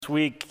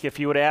week, if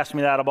you would have asked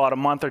me that about a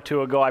month or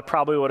two ago, I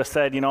probably would have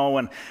said,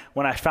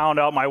 when I found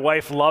out my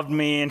wife loved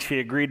me and she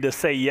agreed to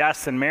say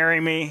yes and marry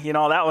me,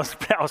 that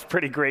was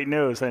pretty great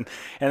news. And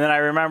then I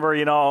remember,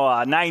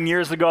 9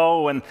 years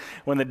ago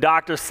when the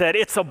doctor said,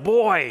 it's a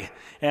boy.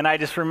 And I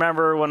just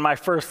remember when my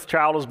first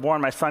child was born,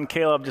 my son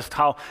Caleb, just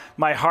how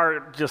my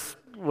heart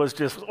was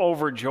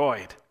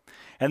overjoyed.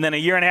 And then a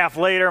year and a half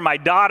later, my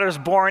daughter's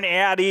born,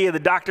 Addie. The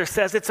doctor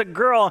says, it's a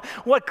girl.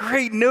 What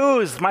great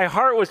news. My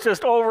heart was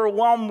just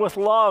overwhelmed with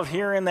love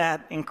hearing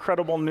that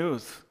incredible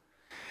news.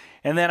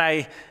 And then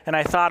I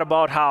thought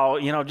about how,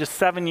 just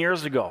 7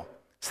 years ago,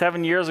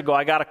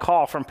 I got a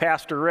call from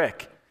Pastor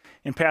Rick.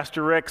 And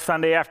Pastor Rick,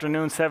 Sunday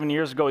afternoon, 7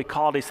 years ago, he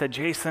called. He said,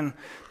 Jason,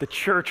 the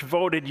church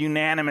voted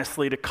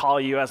unanimously to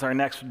call you as our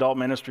next adult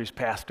ministries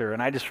pastor.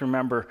 And I just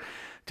remember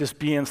just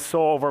being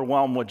so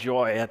overwhelmed with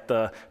joy at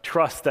the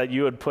trust that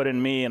you had put in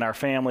me and our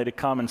family to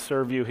come and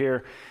serve you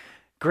here.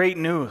 Great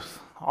news,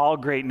 all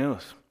great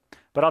news.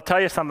 But I'll tell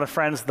you something,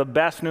 friends, the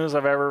best news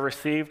I've ever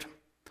received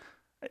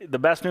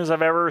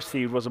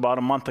was about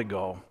a month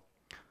ago.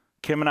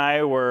 Kim and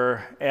I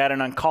were at an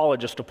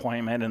oncologist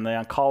appointment, and the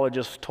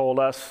oncologist told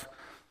us,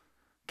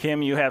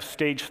 Kim, you have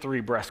stage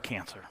 3 breast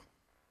cancer.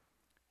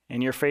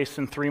 And you're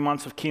facing 3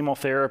 months of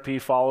chemotherapy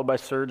followed by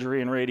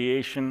surgery and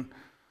radiation.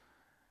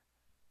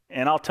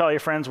 And I'll tell you,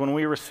 friends, when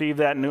we received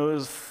that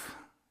news,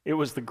 it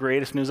was the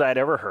greatest news I'd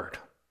ever heard.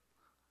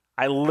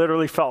 I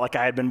literally felt like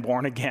I had been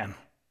born again.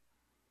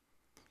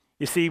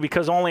 You see,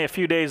 because only a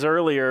few days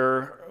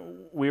earlier,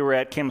 we were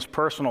at Kim's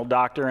personal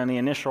doctor, and the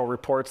initial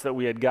reports that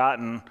we had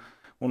gotten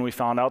when we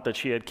found out that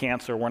she had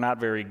cancer were not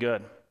very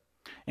good.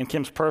 And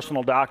Kim's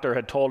personal doctor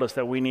had told us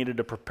that we needed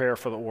to prepare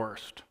for the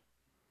worst.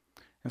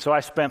 And so I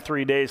spent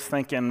 3 days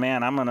thinking,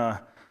 man, I'm going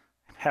to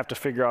have to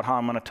figure out how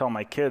I'm going to tell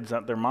my kids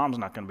that their mom's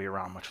not going to be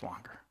around much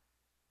longer.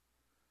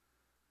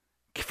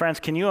 Friends,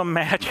 can you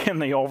imagine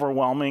the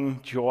overwhelming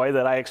joy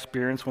that I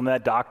experienced when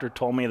that doctor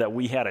told me that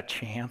we had a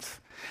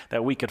chance,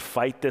 that we could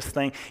fight this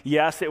thing?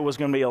 Yes, it was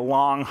going to be a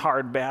long,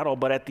 hard battle,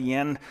 but at the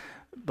end,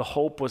 the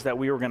hope was that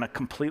we were going to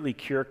completely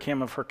cure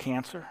Kim of her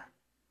cancer.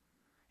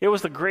 It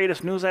was the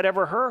greatest news I'd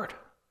ever heard.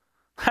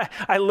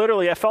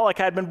 I felt like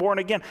I'd been born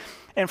again.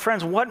 And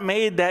friends, what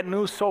made that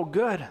news so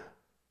good?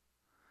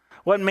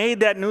 What made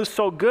that news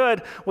so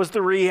good was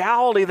the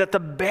reality that the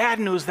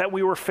bad news that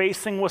we were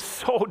facing was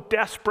so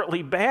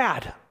desperately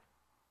bad.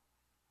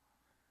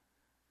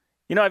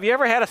 Have you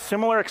ever had a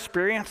similar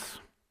experience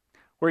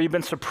where you've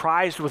been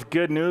surprised with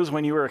good news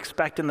when you were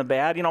expecting the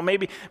bad?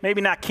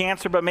 Maybe not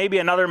cancer, but maybe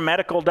another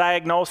medical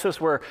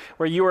diagnosis where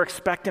you were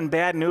expecting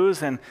bad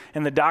news and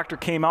the doctor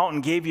came out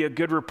and gave you a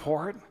good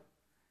report.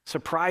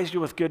 Surprised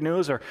you with good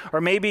news, or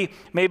maybe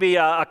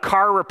a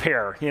car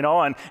repair,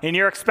 and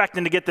you're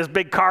expecting to get this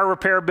big car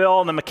repair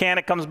bill, and the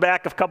mechanic comes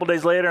back a couple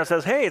days later and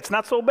says, hey, it's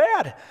not so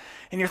bad.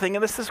 And you're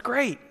thinking, this is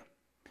great.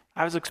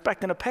 I was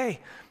expecting to pay.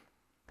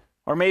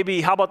 Or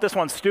maybe, how about this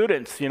one,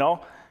 students, you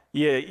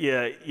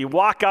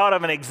walk out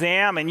of an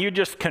exam and you're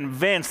just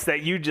convinced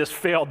that you just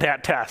failed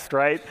that test,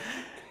 right?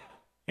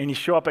 And you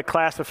show up at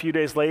class a few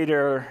days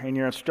later and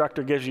your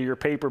instructor gives you your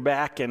paper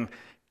back and,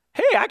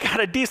 hey, I got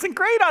a decent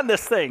grade on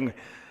this thing.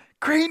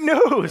 Great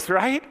news,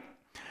 right?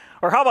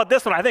 Or how about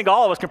this one? I think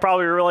all of us can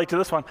probably relate to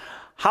this one.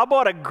 How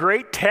about a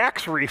great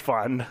tax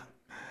refund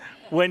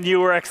when you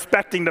were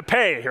expecting to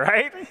pay,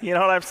 right? You know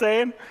what I'm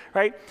saying,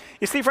 right?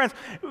 You see, friends,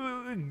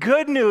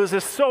 good news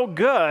is so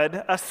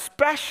good,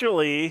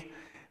 especially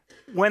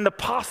when the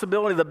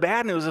possibility of the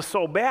bad news is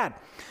so bad.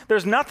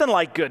 There's nothing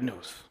like good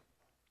news.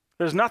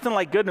 There's nothing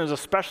like good news,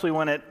 especially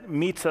when it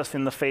meets us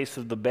in the face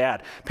of the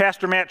bad.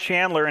 Pastor Matt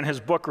Chandler, in his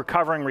book,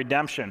 Recovering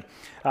Redemption,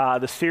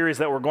 the series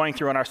that we're going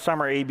through in our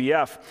summer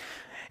ABF,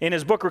 in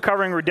his book,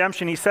 Recovering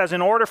Redemption, he says,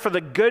 in order for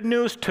the good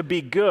news to be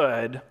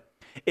good,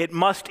 it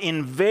must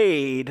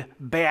invade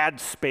bad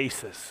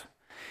spaces.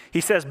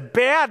 He says,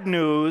 bad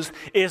news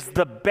is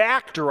the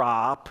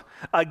backdrop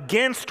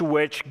against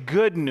which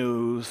good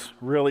news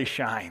really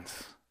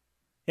shines.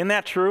 Isn't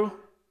that true?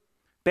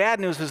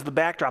 Bad news is the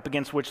backdrop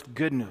against which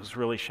good news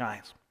really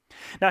shines.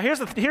 Now, here's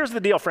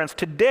the deal, friends.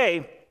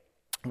 Today,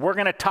 we're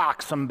going to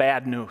talk some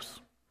bad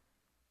news.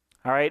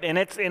 All right, and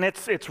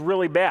it's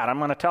really bad. I'm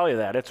going to tell you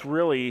that it's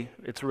really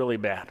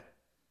bad.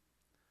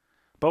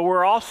 But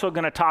we're also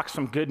going to talk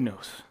some good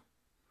news.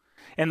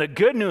 And the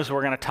good news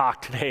we're going to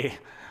talk today,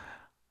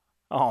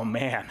 oh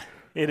man,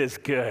 it is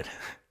good.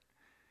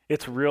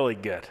 It's really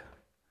good.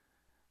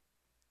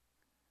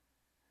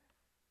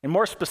 And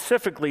more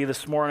specifically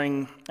this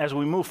morning, as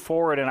we move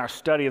forward in our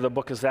study of the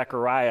book of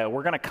Zechariah,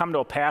 we're going to come to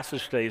a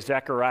passage today,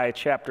 Zechariah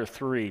chapter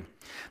 3,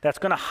 that's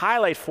going to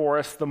highlight for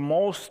us the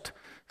most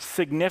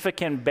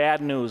significant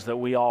bad news that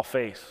we all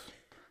face,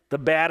 the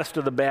baddest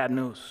of the bad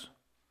news.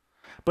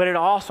 But it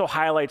also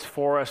highlights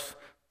for us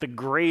the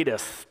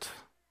greatest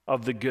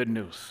of the good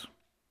news,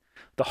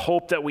 the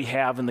hope that we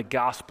have in the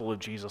gospel of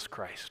Jesus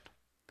Christ.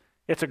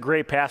 It's a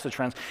great passage,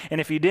 friends. And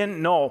if you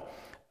didn't know,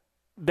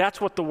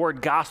 that's what the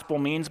word gospel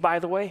means, by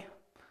the way.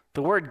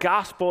 The word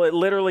gospel, it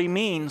literally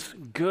means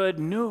good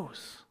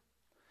news.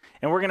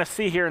 And we're going to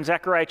see here in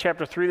Zechariah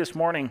chapter 3 this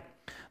morning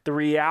the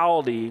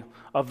reality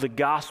of the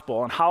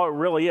gospel and how it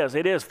really is.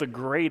 It is the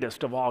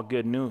greatest of all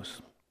good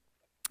news.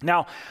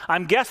 Now,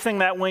 I'm guessing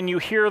that when you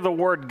hear the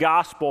word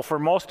gospel, for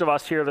most of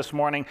us here this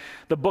morning,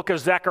 the book of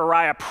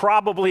Zechariah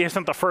probably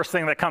isn't the first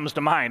thing that comes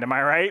to mind. Am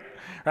I right?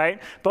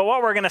 Right? But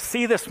what we're going to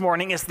see this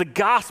morning is the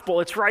gospel.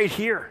 It's right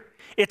here.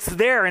 It's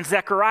there in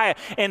Zechariah.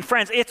 And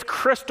friends, it's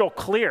crystal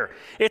clear.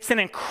 It's an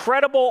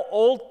incredible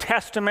Old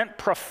Testament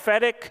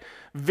prophetic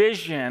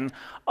vision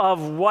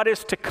of what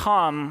is to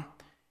come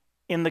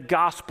in the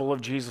gospel of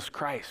Jesus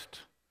Christ.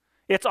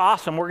 It's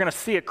awesome. We're going to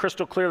see it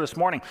crystal clear this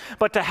morning.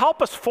 But to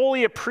help us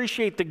fully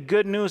appreciate the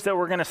good news that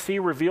we're going to see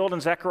revealed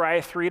in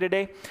Zechariah 3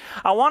 today,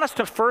 I want us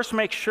to first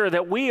make sure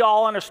that we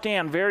all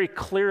understand very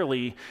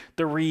clearly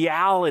the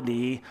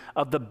reality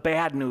of the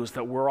bad news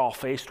that we're all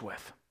faced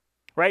with.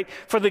 Right?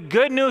 For the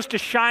good news to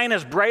shine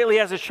as brightly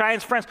as it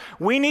shines, friends,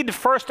 we need to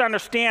first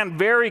understand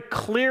very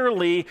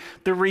clearly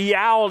the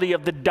reality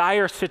of the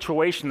dire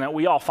situation that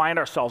we all find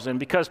ourselves in,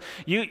 because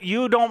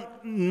you don't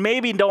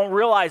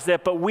realize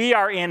that, but we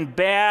are in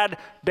bad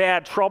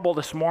trouble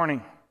this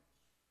morning.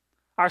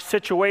 Our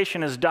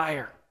situation is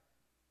dire.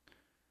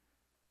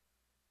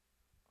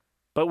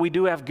 But we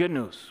do have good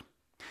news.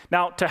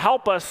 Now, to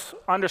help us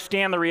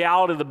understand the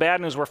reality of the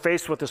bad news we're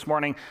faced with this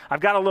morning, I've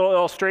got a little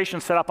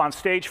illustration set up on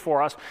stage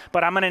for us,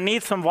 but I'm going to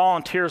need some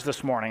volunteers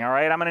this morning, all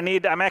right?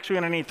 I'm actually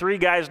going to need 3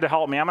 guys to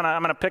help me. I'm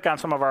going to pick on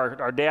some of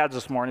our dads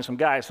this morning, some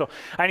guys. So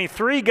I need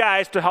 3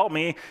 guys to help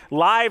me.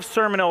 Live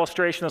sermon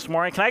illustration this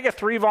morning. Can I get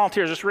 3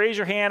 volunteers? Just raise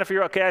your hand if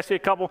you're okay. I see a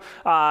couple.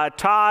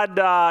 Todd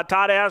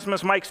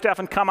Asmus, Mike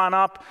Steffen, come on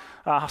up.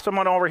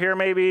 Someone over here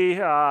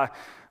maybe.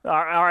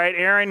 All right,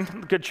 Aaron,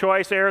 good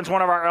choice. Aaron's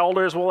one of our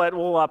elders.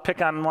 We'll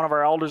pick on one of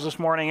our elders this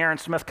morning. Aaron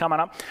Smith coming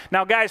up.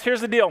 Now, guys,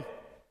 here's the deal.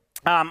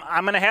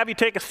 I'm going to have you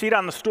take a seat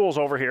on the stools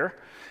over here,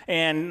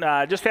 and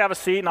just have a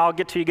seat, and I'll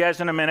get to you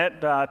guys in a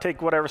minute.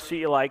 Take whatever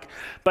seat you like.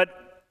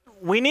 But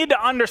we need to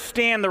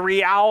understand the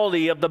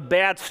reality of the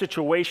bad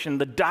situation,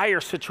 the dire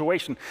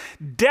situation,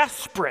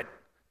 desperately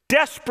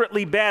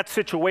bad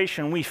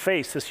situation we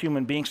face as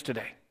human beings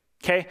today.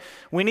 Okay?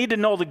 We need to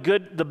know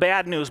the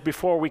bad news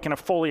before we can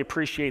fully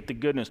appreciate the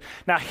good news.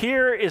 Now,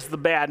 here is the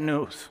bad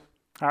news.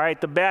 All right?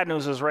 The bad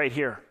news is right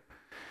here.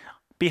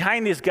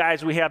 Behind these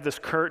guys, we have this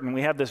curtain,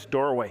 we have this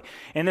doorway,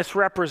 and this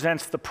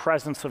represents the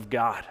presence of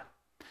God.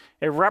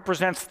 It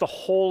represents the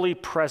holy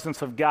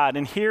presence of God.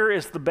 And here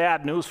is the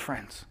bad news,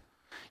 friends.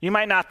 You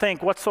might not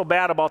think, what's so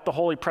bad about the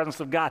holy presence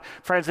of God?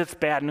 Friends, it's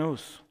bad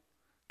news.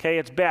 Okay?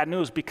 It's bad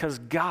news because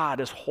God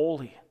is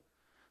holy.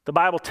 The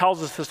Bible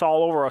tells us this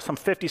all over, some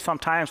 50-some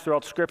times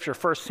throughout Scripture.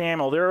 1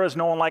 Samuel, there is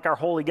no one like our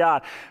holy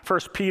God. 1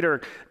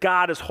 Peter,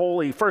 God is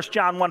holy. 1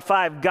 John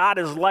 1:5, God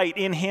is light.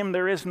 In him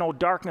there is no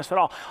darkness at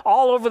all.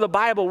 All over the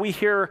Bible we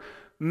hear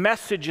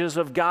messages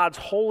of God's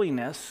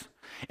holiness.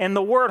 And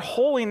the word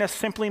holiness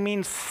simply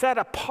means set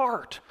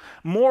apart,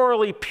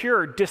 morally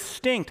pure,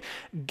 distinct.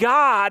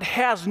 God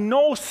has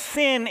no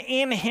sin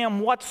in him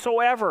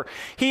whatsoever.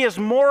 He is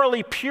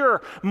morally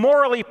pure,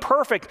 morally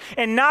perfect.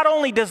 And not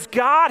only does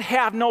God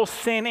have no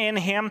sin in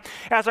him,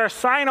 as our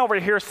sign over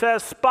here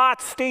says,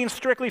 spots, stains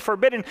strictly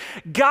forbidden,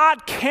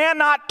 God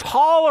cannot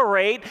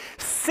tolerate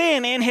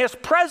sin in his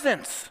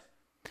presence.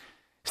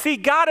 See,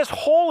 God is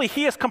holy.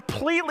 He is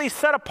completely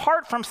set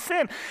apart from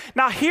sin.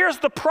 Now, here's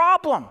the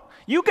problem.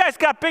 You guys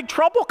got big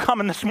trouble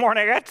coming this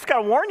morning. I just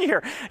got to warn you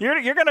here.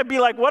 You're going to be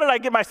like, what did I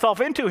get myself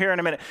into here in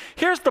a minute?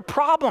 Here's the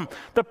problem.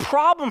 The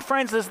problem,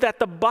 friends, is that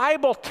the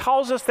Bible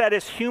tells us that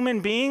as human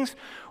beings,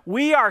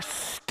 we are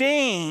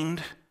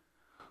stained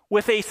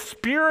with a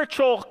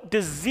spiritual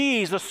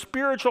disease, a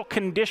spiritual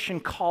condition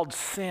called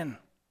sin.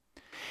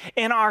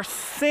 And our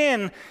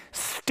sin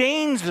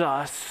stains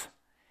us.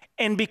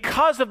 And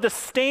because of the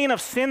stain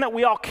of sin that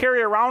we all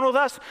carry around with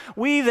us,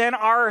 we then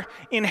are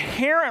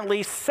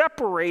inherently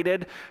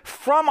separated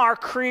from our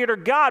Creator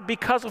God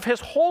because of his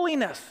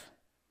holiness.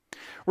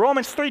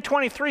 Romans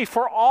 3:23,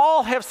 for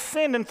all have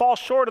sinned and fall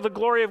short of the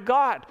glory of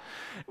God.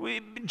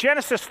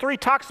 Genesis 3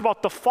 talks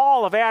about the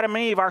fall of Adam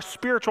and Eve, our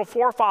spiritual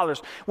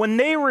forefathers. When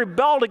they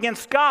rebelled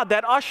against God,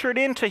 that ushered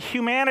into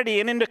humanity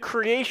and into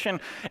creation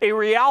a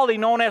reality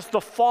known as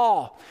the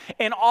fall.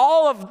 And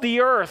all of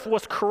the earth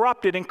was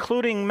corrupted,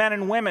 including men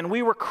and women.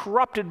 We were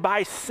corrupted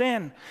by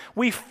sin.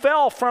 We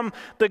fell from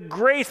the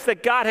grace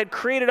that God had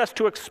created us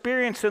to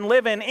experience and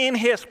live in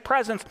his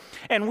presence.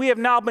 And we have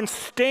now been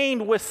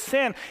stained with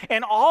sin.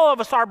 And all of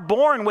us are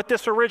born with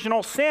this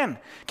original sin.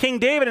 King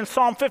David in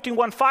Psalm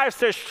 51:5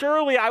 says,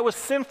 surely I was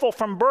sinful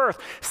from birth,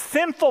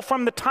 sinful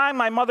from the time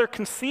my mother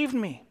conceived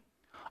me.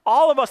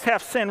 All of us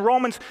have sinned.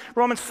 Romans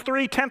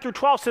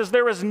 3:10-12 says,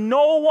 there is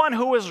no one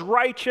who is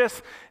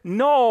righteous,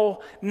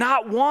 no,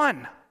 not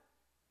one.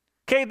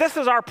 Okay, this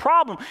is our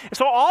problem.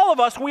 So all of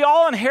us, we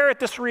all inherit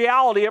this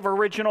reality of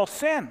original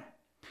sin.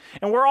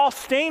 And we're all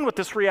stained with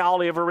this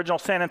reality of original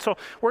sin. And so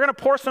we're going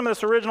to pour some of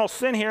this original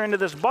sin here into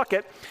this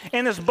bucket.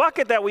 And this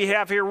bucket that we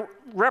have here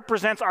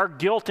represents our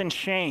guilt and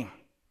shame.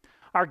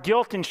 Our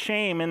guilt and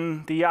shame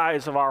in the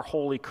eyes of our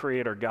holy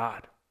Creator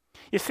God.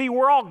 You see,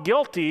 we're all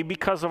guilty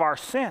because of our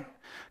sin.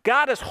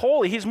 God is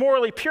holy. He's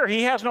morally pure.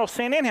 He has no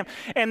sin in him.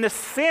 And the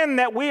sin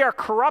that we are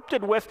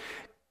corrupted with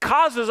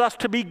causes us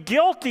to be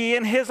guilty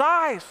in his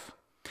eyes.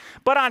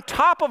 But on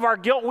top of our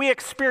guilt, we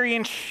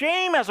experience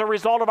shame as a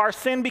result of our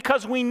sin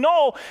because we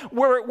know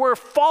we're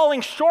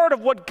falling short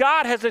of what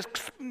God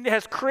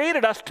has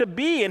created us to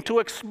be and to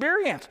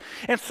experience.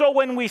 And so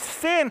when we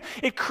sin,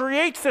 it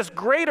creates this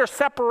greater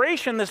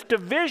separation, this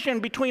division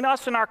between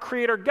us and our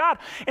Creator God.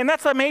 And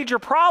that's a major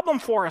problem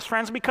for us,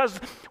 friends, because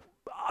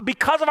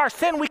of our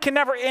sin, we can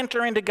never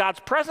enter into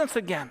God's presence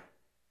again.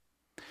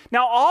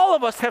 Now, all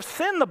of us have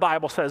sinned, the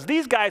Bible says.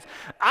 These guys,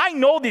 I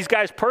know these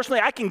guys personally.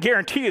 I can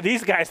guarantee you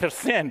these guys have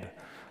sinned,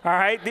 all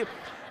right?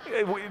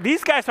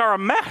 These guys are a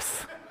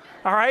mess,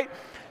 all right?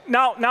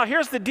 Now,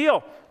 here's the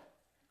deal.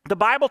 The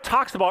Bible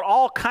talks about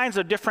all kinds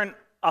of different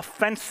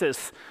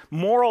offenses,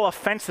 moral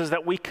offenses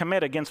that we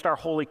commit against our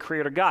holy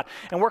Creator God.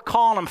 And we're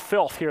calling them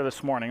filth here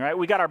this morning, right?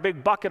 We got our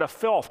big bucket of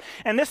filth.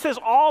 And this is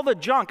all the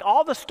junk,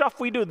 all the stuff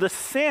we do, the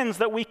sins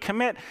that we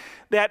commit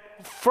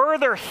that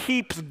further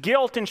heaps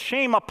guilt and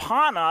shame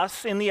upon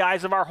us in the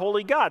eyes of our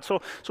holy God.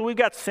 So we've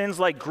got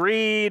sins like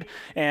greed,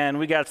 and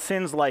we got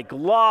sins like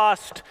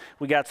lust,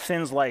 we got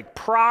sins like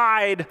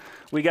pride,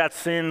 we got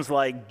sins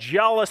like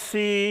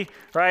jealousy,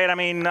 right? I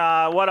mean,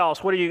 what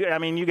else?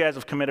 You guys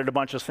have committed a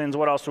bunch of sins.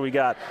 What else do we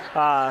got?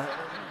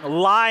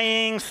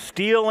 Lying,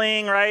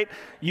 stealing, right?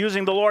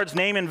 Using the Lord's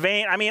name in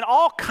vain. I mean,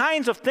 all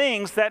kinds of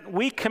things that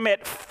we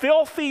commit,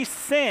 filthy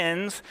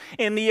sins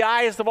in the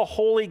eyes of a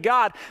holy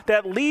God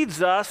that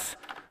leaves us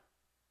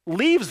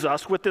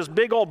with this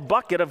big old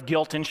bucket of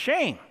guilt and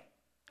shame,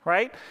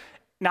 right?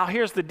 Now,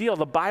 here's the deal.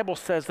 The Bible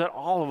says that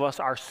all of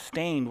us are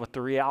stained with the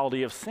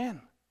reality of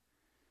sin.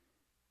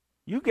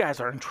 You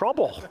guys are in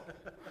trouble.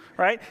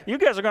 Right? You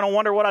guys are going to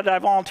wonder what I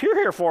volunteer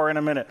here for in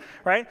a minute,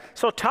 right?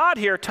 So Todd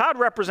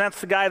represents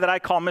the guy that I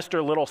call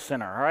Mr. Little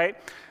Sinner, all right?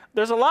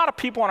 There's a lot of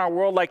people in our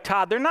world like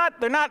Todd. They're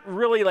not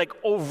really like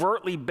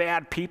overtly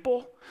bad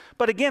people.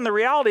 But again, the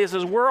reality is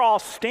we're all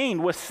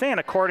stained with sin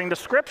according to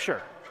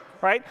Scripture,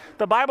 right?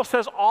 The Bible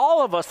says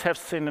all of us have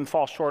sinned and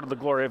fall short of the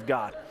glory of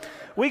God.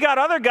 We got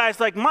other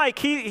guys like Mike.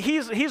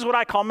 He's what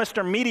I call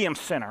Mr. Medium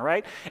Sinner,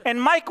 right? And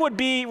Mike would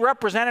be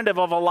representative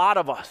of a lot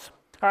of us.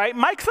 All right,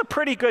 Mike's a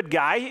pretty good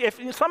guy. If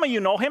some of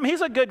you know him,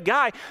 he's a good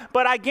guy.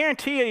 But I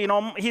guarantee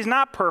you, he's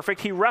not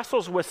perfect. He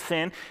wrestles with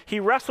sin. He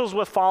wrestles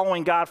with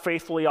following God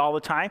faithfully all the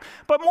time.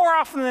 But more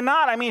often than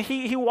not, I mean,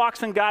 he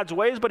walks in God's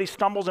ways, but he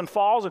stumbles and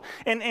falls.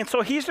 And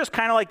so he's just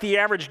kind of like the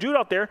average dude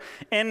out there.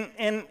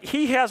 And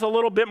he has a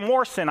little bit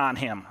more sin on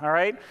him, all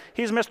right?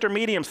 He's Mr.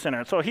 Medium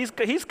Sinner. So he's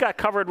got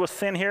covered with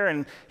sin here,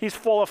 and he's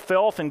full of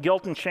filth and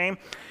guilt and shame.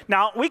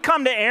 Now, we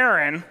come to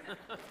Aaron,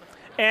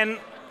 and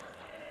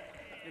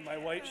my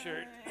white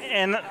shirt.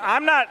 And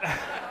I'm not,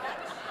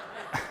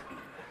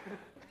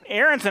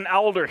 Aaron's an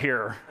elder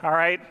here, all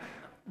right?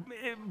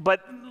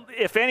 But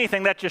if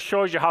anything, that just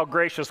shows you how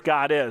gracious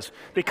God is.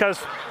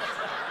 Because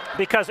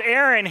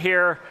Aaron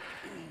here,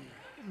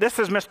 this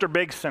is Mr.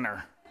 Big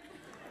Sinner.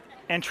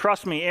 And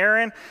trust me,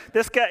 Aaron,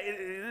 this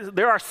guy,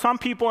 there are some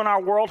people in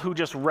our world who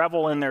just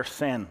revel in their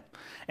sin.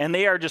 And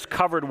they are just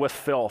covered with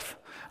filth.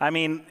 I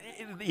mean,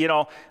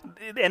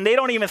 and they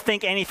don't even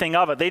think anything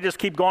of it. They just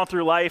keep going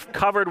through life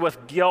covered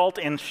with guilt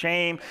and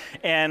shame,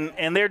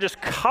 and they're just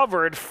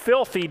covered,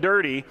 filthy,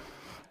 dirty.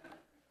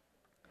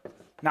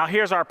 Now,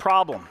 here's our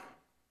problem.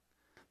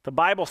 The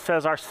Bible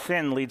says our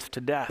sin leads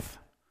to death.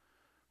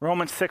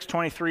 Romans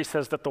 6:23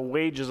 says that the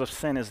wages of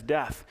sin is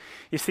death.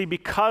 You see,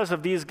 because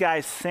of these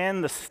guys'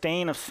 sin, the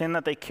stain of sin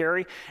that they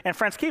carry, and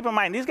friends, keep in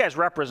mind, these guys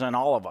represent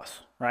all of us,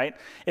 right?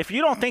 If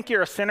you don't think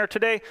you're a sinner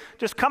today,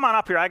 just come on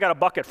up here. I got a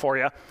bucket for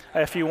you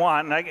if you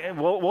want,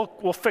 and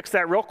we'll fix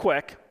that real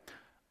quick.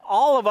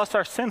 All of us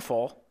are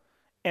sinful,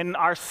 and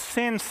our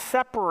sin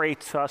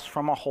separates us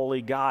from a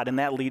holy God, and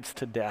that leads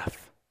to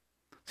death.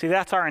 See,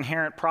 that's our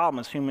inherent problem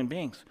as human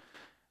beings.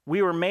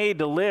 We were made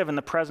to live in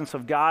the presence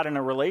of God in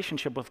a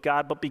relationship with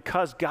God, but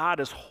because God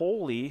is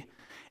holy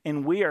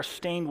and we are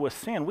stained with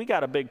sin, we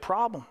got a big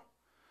problem.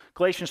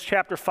 Galatians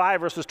chapter 5,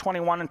 verses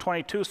 21 and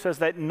 22 says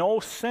that no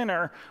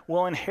sinner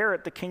will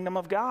inherit the kingdom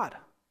of God.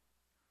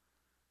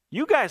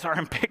 You guys are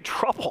in big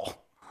trouble.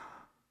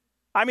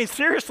 I mean,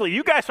 seriously,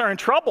 you guys are in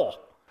trouble,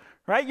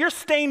 right? You're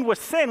stained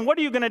with sin. What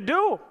are you going to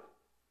do?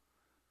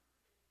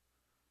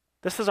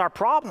 This is our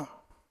problem.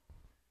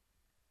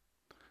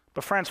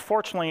 But friends,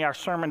 fortunately, our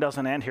sermon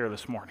doesn't end here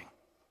this morning.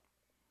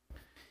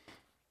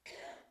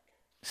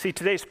 See,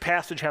 today's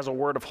passage has a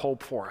word of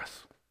hope for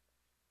us.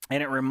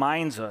 And it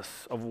reminds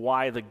us of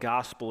why the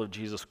gospel of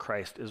Jesus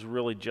Christ is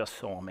really just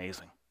so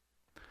amazing.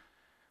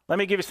 Let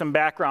me give you some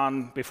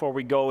background before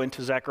we go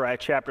into Zechariah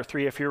chapter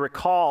 3. If you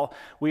recall,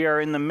 we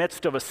are in the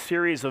midst of a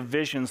series of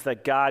visions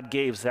that God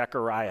gave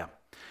Zechariah.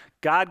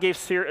 God gave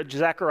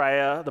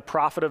Zechariah, the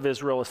prophet of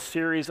Israel, a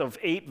series of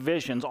 8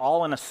 visions,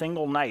 all in a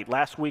single night.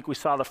 Last week we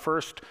saw the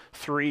first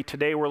 3.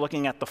 Today we're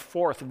looking at the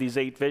 4th of these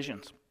 8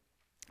 visions.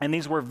 And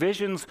these were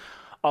visions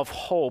of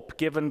hope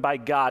given by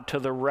God to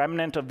the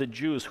remnant of the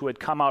Jews who had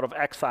come out of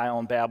exile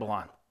in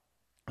Babylon.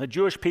 The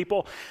Jewish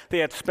people, they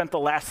had spent the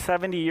last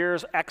 70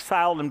 years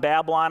exiled in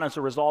Babylon as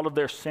a result of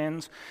their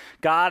sins.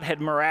 God had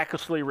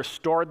miraculously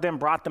restored them,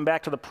 brought them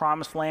back to the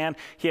promised land.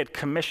 He had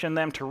commissioned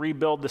them to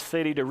rebuild the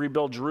city, to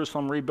rebuild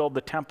Jerusalem, rebuild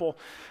the temple.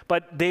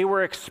 But they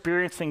were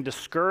experiencing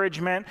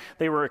discouragement.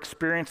 They were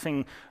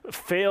experiencing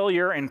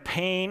failure and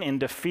pain and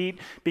defeat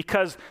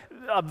because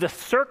of the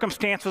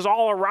circumstances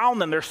all around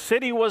them. Their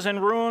city was in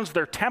ruins,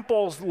 their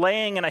temple's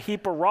laying in a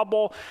heap of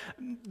rubble.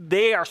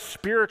 They are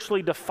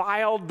spiritually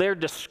defiled, they're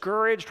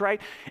discouraged,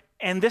 right?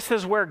 And this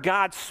is where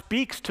God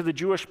speaks to the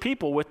Jewish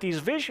people with these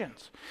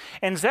visions.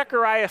 And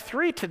Zechariah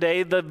 3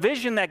 today, the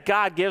vision that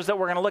God gives that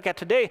we're going to look at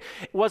today,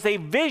 was a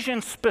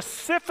vision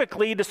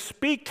specifically to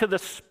speak to the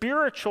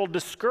spiritual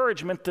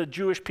discouragement the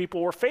Jewish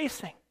people were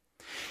facing.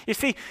 You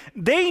see,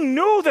 they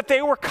knew that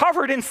they were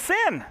covered in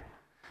sin.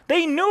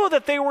 They knew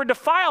that they were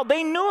defiled.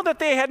 They knew that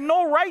they had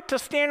no right to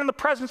stand in the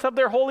presence of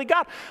their holy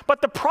God.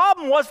 But the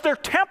problem was their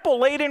temple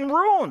laid in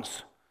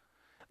ruins.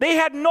 They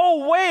had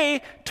no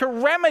way to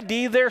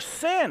remedy their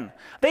sin.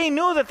 They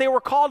knew that they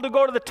were called to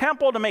go to the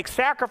temple to make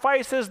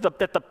sacrifices,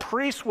 that the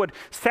priests would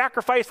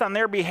sacrifice on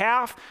their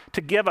behalf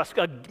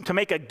to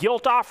make a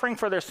guilt offering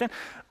for their sin.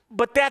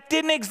 But that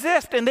didn't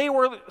exist, and they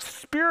were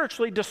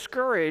spiritually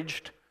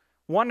discouraged,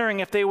 wondering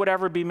if they would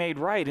ever be made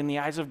right in the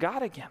eyes of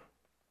God again.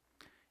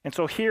 And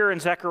so here in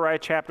Zechariah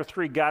chapter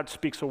 3, God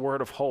speaks a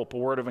word of hope, a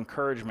word of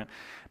encouragement.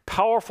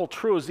 Powerful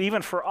truths,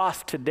 even for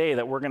us today,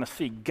 that we're going to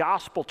see.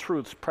 Gospel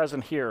truths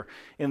present here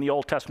in the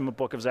Old Testament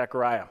book of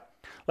Zechariah.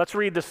 Let's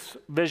read this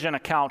vision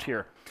account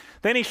here.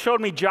 Then he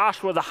showed me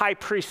Joshua, the high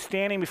priest,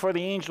 standing before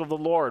the angel of the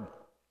Lord,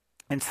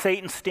 and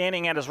Satan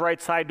standing at his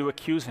right side to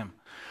accuse him.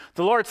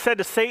 The Lord said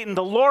to Satan,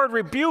 "The Lord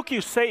rebuke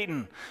you,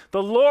 Satan.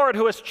 The Lord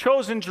who has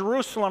chosen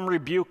Jerusalem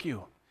rebuke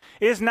you.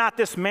 Is not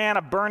this man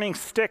a burning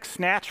stick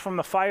snatched from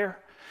the fire?"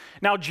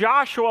 Now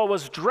Joshua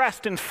was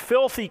dressed in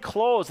filthy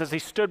clothes as he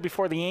stood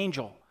before the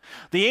angel.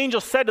 The angel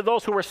said to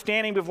those who were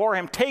standing before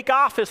him, "Take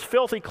off his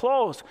filthy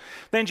clothes."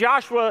 Then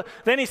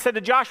he said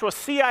to Joshua,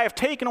 "See, I have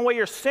taken away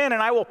your sin,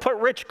 and I will put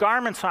rich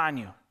garments on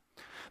you."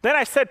 Then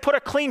I said, "Put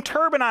a clean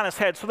turban on his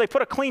head." So they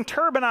put a clean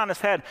turban on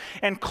his head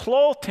and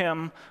clothed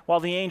him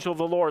while the angel of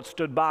the Lord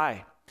stood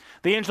by.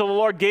 The angel of the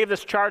Lord gave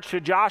this charge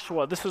to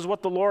Joshua. "This is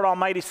what the Lord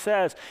Almighty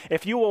says.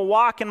 If you will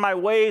walk in my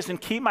ways and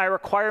keep my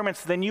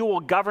requirements, then you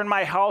will govern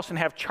my house and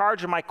have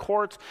charge of my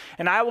courts,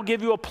 and I will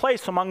give you a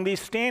place among these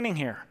standing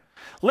here.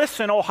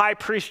 Listen, O high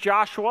priest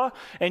Joshua,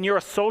 and your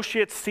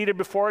associates seated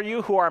before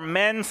you, who are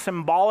men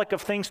symbolic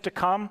of things to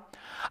come.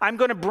 I'm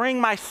going to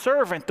bring my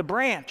servant, the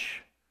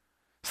branch.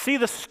 See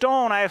the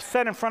stone I have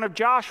set in front of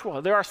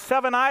Joshua. There are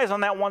 7 eyes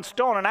on that one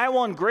stone, and I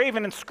will engrave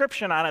an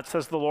inscription on it,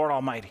 says the Lord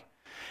Almighty.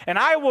 And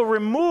I will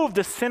remove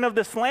the sin of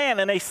this land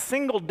in a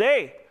single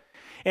day.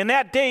 In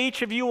that day,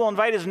 each of you will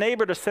invite his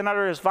neighbor to sit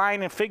under his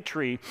vine and fig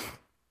tree,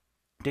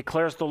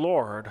 declares the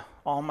Lord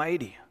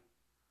Almighty."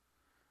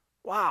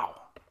 Wow.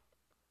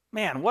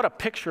 Man, what a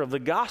picture of the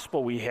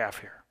gospel we have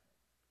here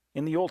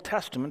in the Old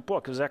Testament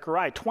book of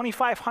Zechariah,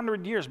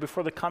 2,500 years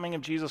before the coming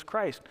of Jesus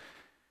Christ.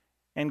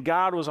 And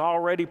God was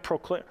already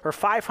proclaimed, or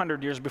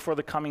 500 years before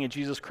the coming of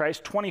Jesus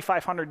Christ,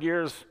 2,500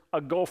 years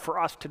ago for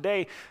us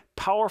today,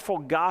 powerful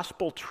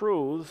gospel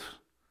truths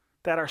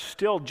that are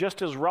still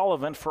just as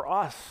relevant for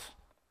us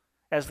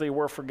as they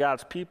were for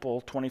God's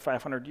people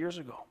 2,500 years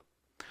ago.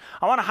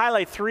 I want to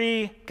highlight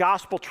 3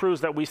 gospel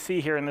truths that we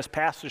see here in this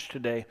passage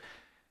today.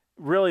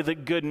 Really the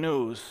good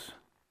news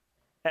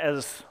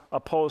as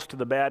opposed to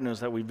the bad news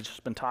that we've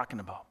just been talking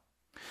about.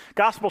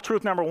 Gospel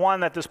truth number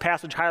 1 that this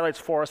passage highlights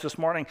for us this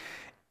morning: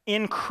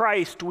 in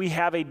Christ, we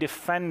have a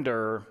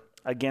defender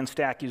against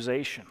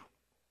accusation.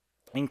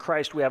 In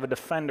Christ, we have a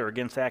defender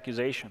against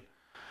accusation.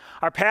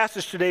 Our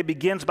passage today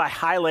begins by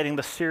highlighting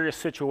the serious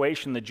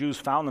situation the Jews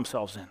found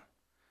themselves in,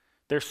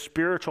 their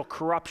spiritual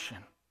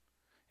corruption,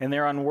 and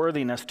their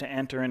unworthiness to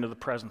enter into the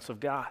presence of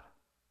God.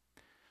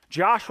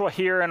 Joshua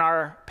here in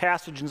our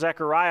passage in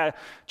Zechariah,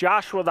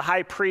 Joshua the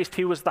high priest,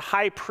 he was the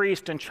high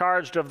priest in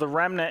charge of the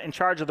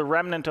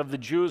remnant of the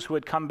Jews who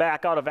had come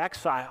back out of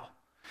exile.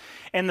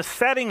 And the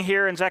setting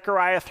here in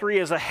Zechariah 3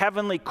 is a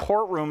heavenly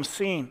courtroom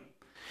scene.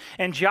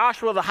 And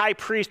Joshua the high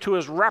priest, who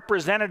is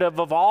representative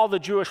of all the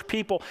Jewish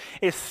people,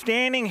 is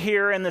standing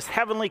here in this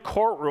heavenly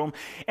courtroom,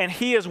 and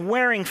he is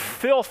wearing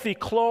filthy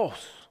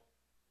clothes.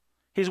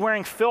 He's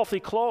wearing filthy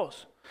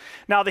clothes.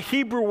 Now, the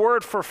Hebrew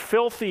word for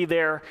filthy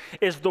there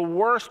is the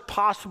worst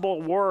possible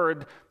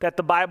word that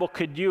the Bible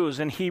could use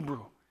in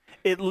Hebrew.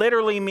 It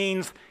literally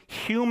means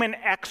human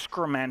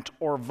excrement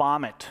or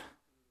vomit.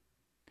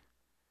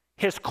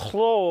 His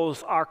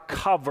clothes are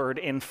covered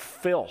in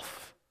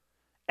filth,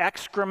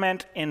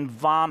 excrement and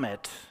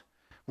vomit,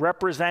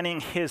 representing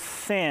his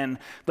sin,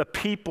 the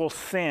people's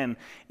sin,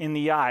 in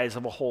the eyes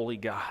of a holy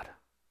God.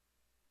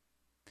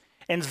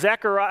 And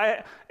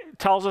Zechariah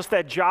tells us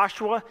that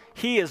Joshua,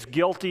 he is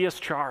guilty as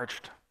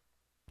charged.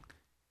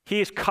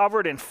 He is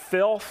covered in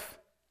filth,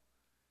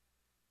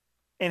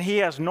 and he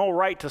has no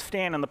right to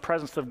stand in the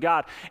presence of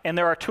God. And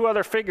there are 2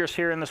 other figures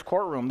here in this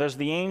courtroom. There's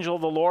the angel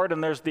of the Lord,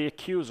 and there's the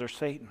accuser,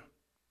 Satan.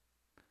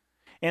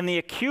 And the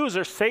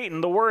accuser,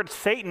 Satan, the word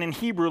Satan in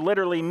Hebrew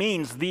literally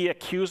means the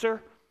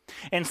accuser.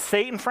 And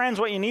Satan, friends,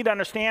 what you need to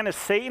understand is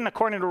Satan,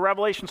 according to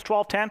Revelations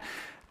 12:10,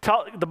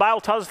 the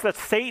Bible tells us that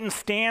Satan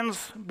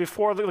stands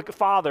before the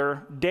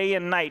Father day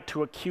and night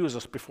to accuse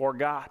us before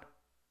God.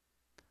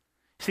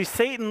 See,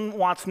 Satan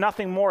wants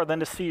nothing more than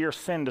to see your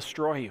sin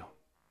destroy you.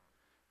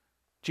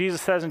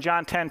 Jesus says in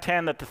John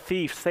 10:10 that the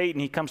thief, Satan,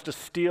 he comes to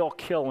steal,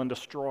 kill, and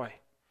destroy.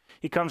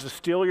 He comes to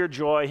steal your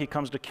joy. He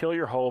comes to kill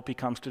your hope. He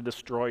comes to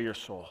destroy your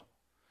soul.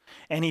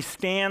 And he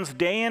stands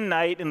day and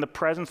night in the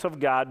presence of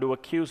God to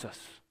accuse us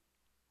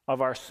of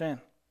our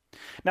sin.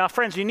 Now,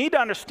 friends, you need to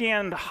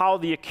understand how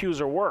the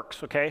accuser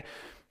works, okay?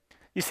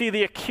 You see,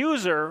 the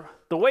accuser,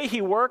 the way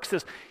he works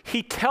is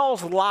he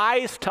tells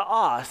lies to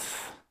us,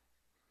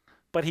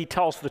 but he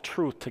tells the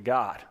truth to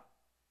God.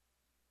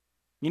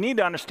 You need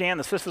to understand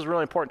this. This is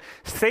really important.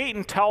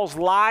 Satan tells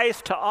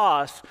lies to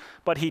us,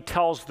 but he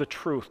tells the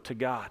truth to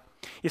God.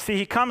 You see,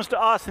 he comes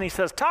to us and he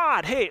says,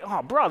 Todd, hey,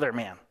 oh, brother,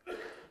 man,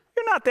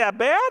 you're not that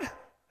bad.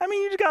 I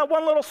mean, you just got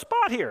one little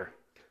spot here.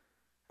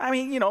 I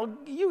mean, you know,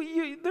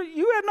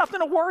 you had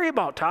nothing to worry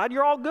about, Todd.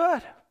 You're all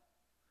good.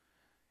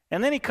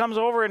 And then he comes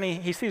over and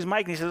he sees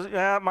Mike and he says,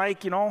 yeah,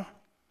 Mike, you know,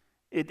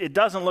 it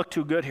doesn't look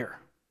too good here.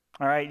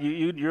 All right,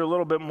 you're a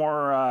little bit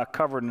more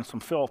covered in some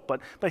filth.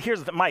 But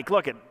here's the Mike,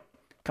 look,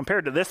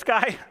 compared to this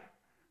guy,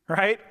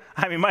 right?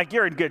 I mean, Mike,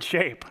 you're in good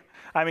shape.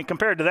 I mean,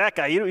 compared to that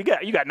guy, you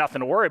got nothing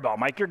to worry about,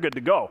 Mike. You're good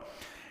to go.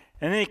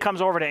 And then he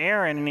comes over to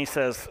Aaron and he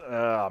says,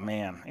 oh,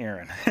 man,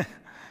 Aaron,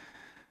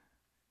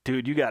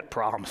 dude, you got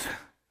problems.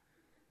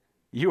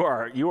 You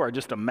are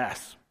just a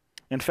mess.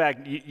 In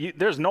fact,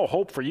 there's no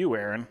hope for you,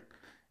 Aaron.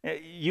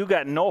 You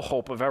got no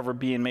hope of ever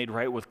being made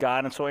right with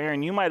God. And so,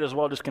 Aaron, you might as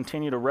well just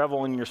continue to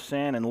revel in your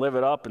sin and live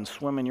it up and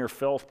swim in your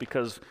filth,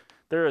 because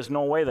there is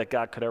no way that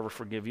God could ever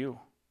forgive you.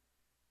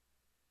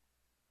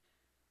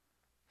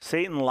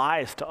 Satan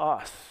lies to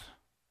us,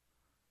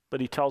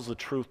 but he tells the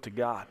truth to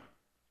God.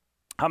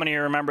 How many of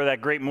you remember that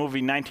great movie,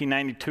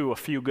 1992, A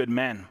Few Good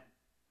Men?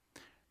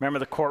 Remember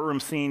the courtroom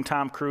scene,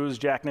 Tom Cruise,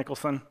 Jack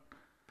Nicholson?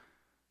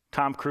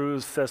 Tom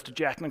Cruise says to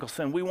Jack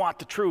Nicholson, we want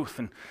the truth.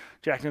 And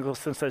Jack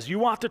Nicholson says, you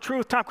want the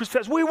truth? Tom Cruise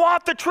says, we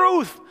want the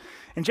truth.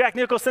 And Jack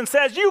Nicholson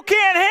says, you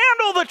can't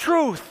handle the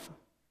truth.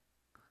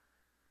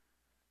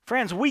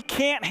 Friends, we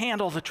can't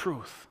handle the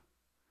truth.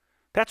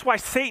 That's why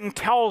Satan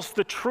tells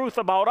the truth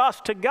about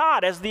us to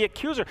God as the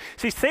accuser.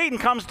 See, Satan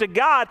comes to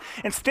God,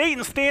 and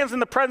Satan stands in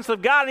the presence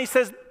of God, and he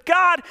says,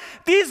 God,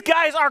 these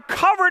guys are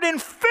covered in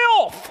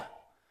filth.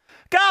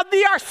 God,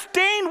 they are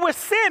stained with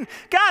sin.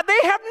 God,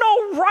 they have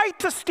no right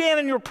to stand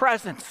in your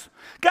presence.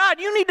 God,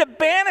 you need to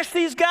banish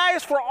these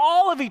guys for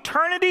all of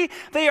eternity.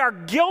 They are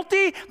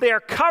guilty. They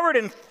are covered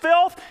in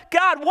filth.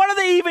 God, what are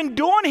they even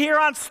doing here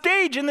on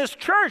stage in this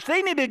church?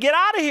 They need to get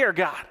out of here,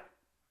 God.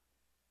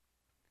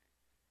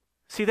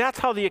 See, that's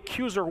how the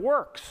accuser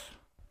works.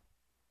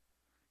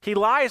 He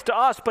lies to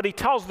us, but he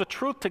tells the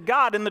truth to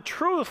God. And the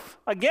truth,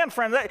 again,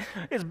 friends,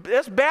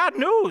 that's bad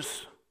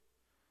news.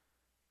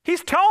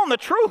 He's telling the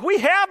truth. We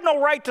have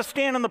no right to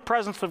stand in the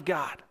presence of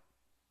God.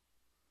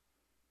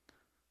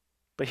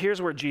 But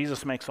here's where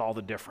Jesus makes all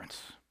the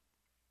difference.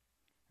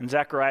 In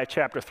Zechariah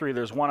chapter 3,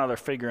 there's one other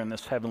figure in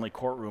this heavenly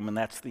courtroom, and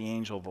that's the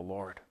angel of the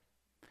Lord.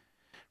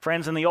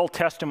 Friends, in the Old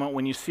Testament,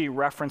 when you see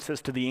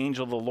references to the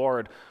angel of the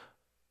Lord,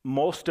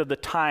 most of the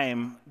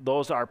time,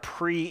 those are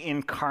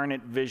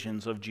pre-incarnate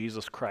visions of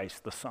Jesus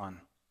Christ, the Son.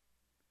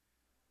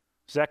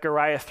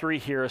 Zechariah 3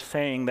 here is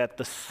saying that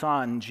the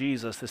Son,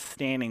 Jesus, is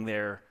standing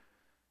there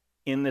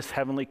in this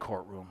heavenly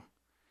courtroom.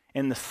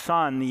 And the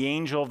Son, the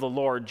angel of the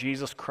Lord,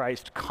 Jesus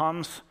Christ,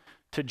 comes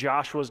to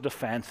Joshua's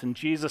defense. And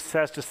Jesus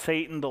says to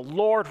Satan, the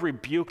Lord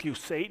rebuke you,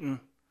 Satan.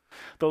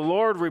 The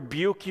Lord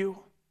rebuke you.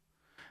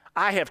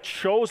 I have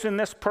chosen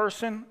this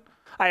person.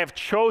 I have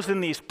chosen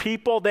these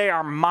people. They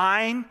are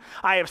mine.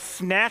 I have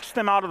snatched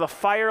them out of the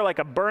fire like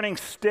a burning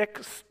stick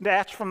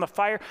snatched from the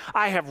fire.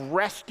 I have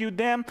rescued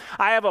them.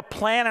 I have a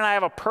plan and I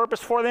have a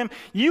purpose for them.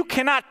 You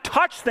cannot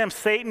touch them,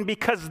 Satan,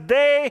 because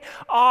they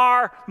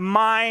are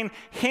mine.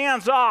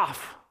 Hands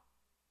off.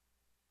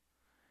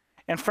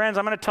 And friends,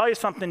 I'm going to tell you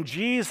something.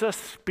 Jesus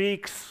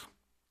speaks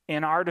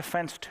in our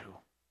defense too,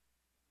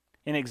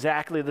 in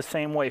exactly the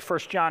same way. 1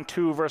 John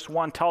 2 verse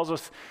 1 tells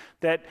us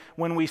that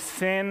when we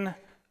sin,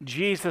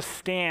 Jesus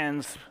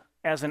stands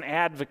as an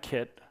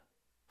advocate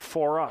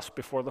for us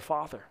before the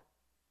Father.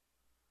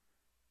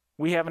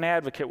 We have an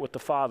advocate with the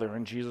Father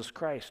in Jesus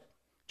Christ.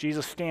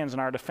 Jesus stands in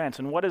our defense.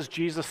 And what does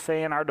Jesus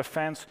say in our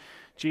defense?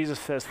 Jesus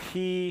says,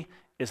 he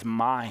is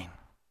mine.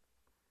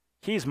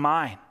 He's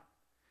mine.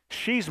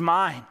 She's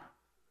mine.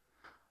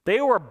 They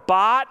were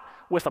bought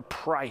with a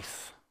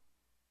price.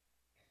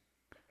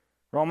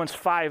 Romans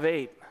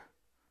 5:8.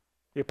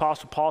 The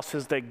Apostle Paul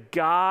says that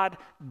God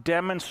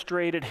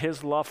demonstrated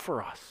his love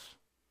for us,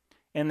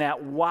 and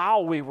that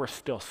while we were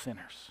still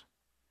sinners,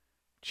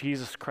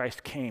 Jesus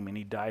Christ came and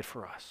he died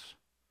for us.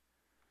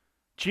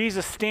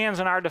 Jesus stands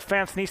in our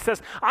defense and he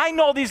says, I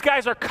know these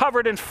guys are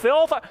covered in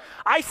filth.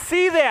 I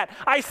see that.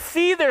 I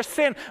see their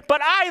sin,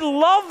 but I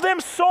love them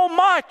so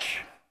much.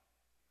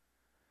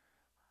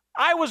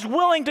 I was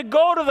willing to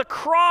go to the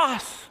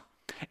cross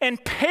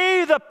and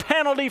pay the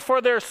penalty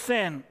for their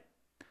sin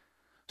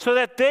so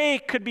that they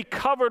could be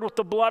covered with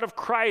the blood of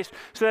Christ,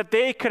 so that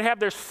they could have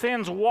their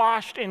sins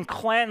washed and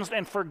cleansed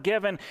and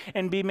forgiven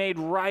and be made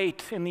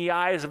right in the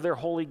eyes of their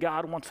holy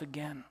God once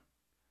again.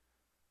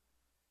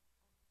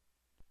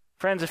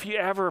 Friends, if you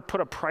ever put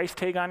a price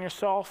tag on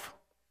yourself,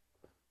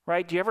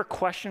 right, do you ever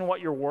question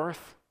what you're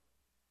worth?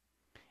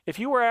 If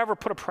you were ever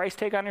put a price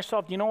tag on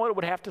yourself, do you know what it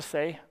would have to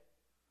say?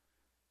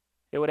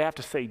 It would have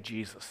to say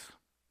Jesus.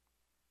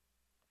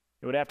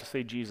 It would have to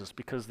say Jesus,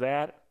 because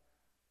that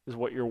is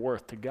what you're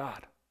worth to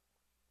God.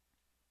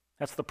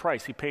 That's the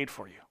price he paid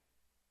for you.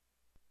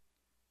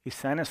 He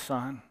sent his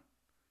son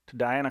to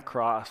die on a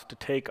cross, to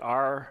take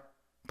our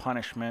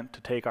punishment,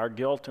 to take our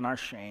guilt and our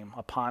shame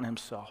upon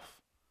himself,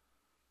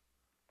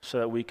 so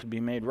that we could be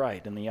made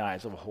right in the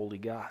eyes of a holy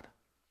God.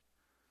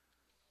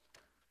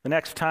 The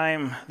next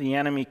time the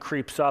enemy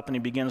creeps up and he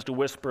begins to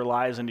whisper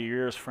lies into your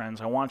ears,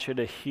 friends, I want you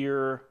to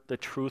hear the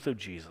truth of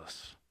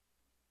Jesus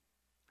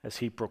as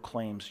he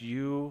proclaims,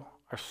 you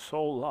are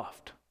so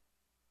loved.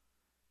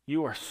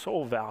 You are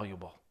so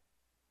valuable.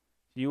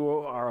 You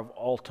are of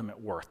ultimate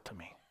worth to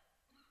me.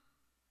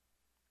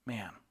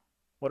 Man,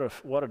 what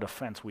a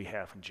defense we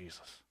have in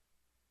Jesus.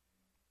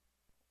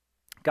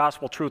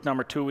 Gospel truth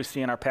number 2 we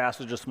see in our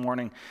passage this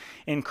morning.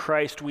 In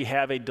Christ we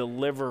have a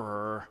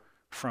deliverer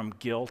from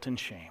guilt and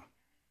shame.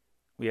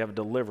 We have a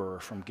deliverer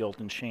from guilt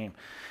and shame.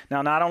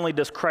 Now, not only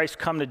does Christ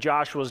come to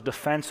Joshua's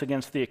defense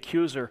against the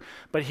accuser,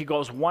 but he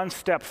goes one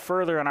step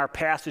further in our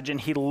passage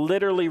and he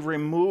literally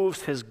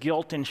removes his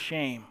guilt and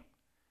shame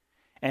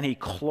and he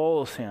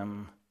clothes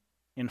him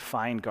in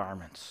fine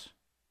garments.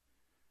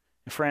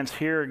 And friends,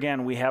 here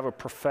again we have a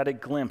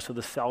prophetic glimpse of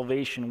the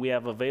salvation we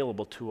have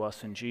available to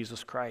us in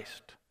Jesus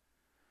Christ.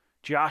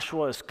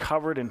 Joshua is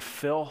covered in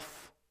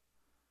filth,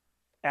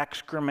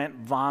 excrement,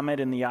 vomit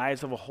in the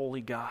eyes of a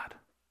holy God.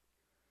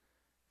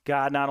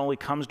 God not only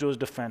comes to his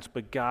defense,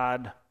 but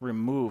God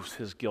removes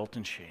his guilt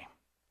and shame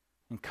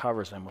and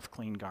covers him with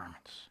clean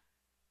garments.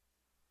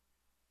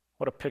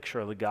 What a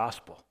picture of the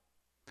gospel.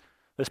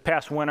 This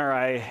past winter,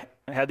 I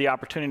had the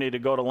opportunity to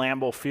go to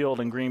Lambeau Field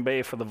in Green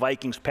Bay for the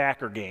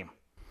Vikings-Packer game.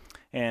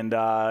 And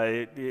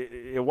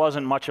it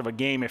wasn't much of a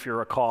game, if you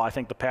recall. I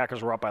think the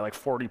Packers were up by like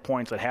 40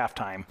 points at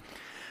halftime.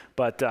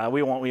 But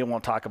we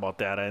won't talk about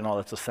that. I know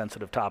that's a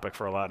sensitive topic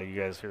for a lot of you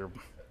guys here.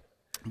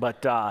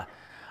 But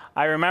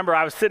I remember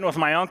I was sitting with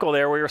my uncle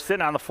there. We were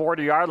sitting on the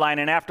 40-yard line,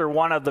 and after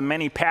one of the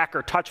many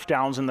Packer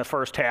touchdowns in the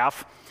first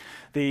half,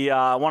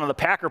 one of the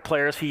Packer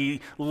players,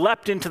 he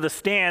leapt into the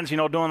stands,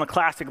 doing the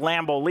classic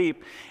Lambeau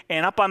leap.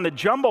 And up on the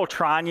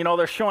Jumbotron,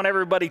 they're showing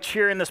everybody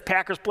cheering this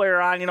Packers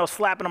player on,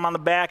 slapping him on the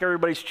back.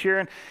 Everybody's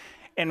cheering.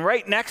 And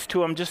right next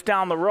to him, just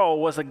down the row,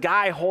 was a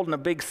guy holding a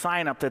big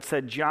sign up that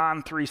said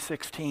John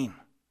 3:16.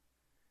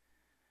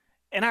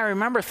 And I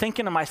remember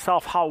thinking to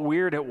myself how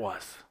weird it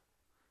was.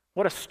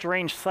 What a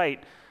strange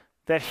sight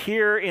that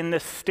here in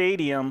this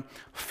stadium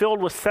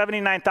filled with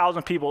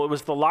 79,000 people, it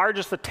was the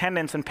largest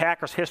attendance in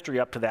Packers history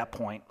up to that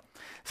point.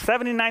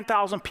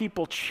 79,000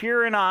 people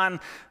cheering on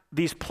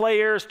these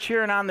players,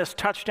 cheering on this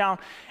touchdown,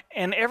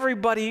 and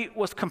everybody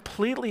was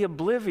completely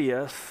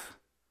oblivious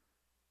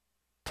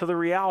to the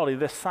reality of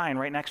this sign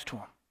right next to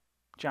him,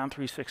 John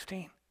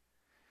 3:16.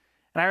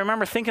 And I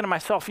remember thinking to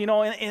myself,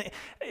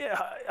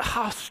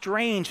 how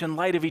strange in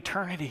light of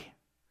eternity.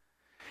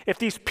 If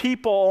these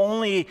people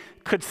only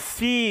could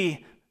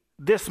see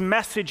this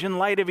message in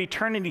light of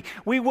eternity,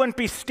 we wouldn't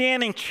be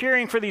standing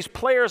cheering for these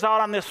players out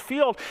on this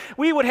field.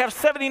 We would have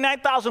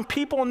 79,000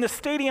 people in this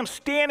stadium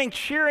standing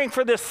cheering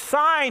for this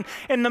sign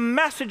and the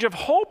message of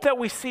hope that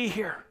we see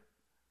here.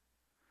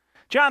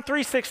 John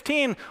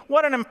 3:16,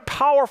 what an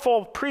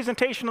powerful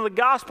presentation of the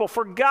gospel.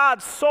 For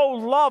God so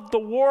loved the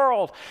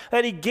world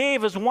that he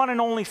gave his one and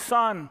only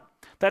Son,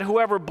 that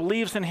whoever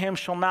believes in him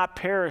shall not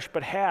perish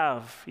but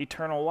have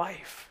eternal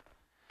life.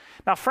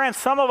 Now, friends,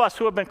 some of us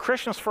who have been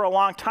Christians for a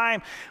long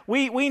time,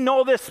 we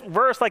know this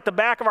verse like the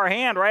back of our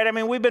hand, right? I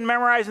mean, we've been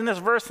memorizing this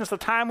verse since the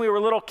time we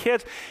were little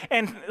kids.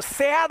 And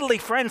sadly,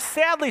 friends,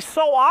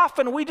 so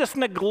often we just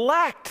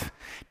neglect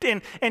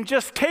and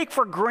just take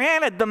for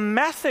granted the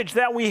message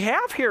that we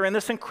have here in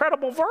this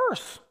incredible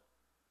verse.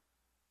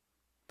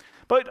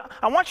 But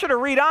I want you to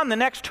read on the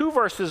next 2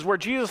 verses where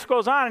Jesus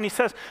goes on and he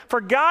says,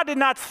 for God did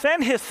not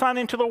send his Son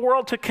into the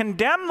world to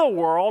condemn the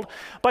world,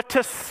 but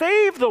to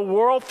save the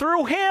world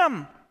through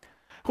him.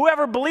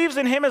 Whoever believes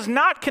in him is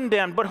not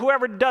condemned, but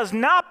whoever does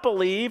not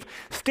believe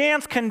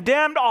stands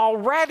condemned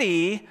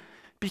already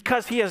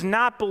because he has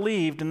not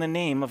believed in the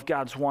name of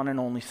God's one and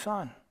only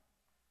Son.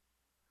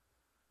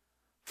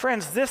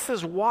 Friends, this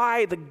is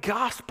why the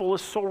gospel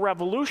is so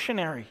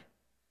revolutionary.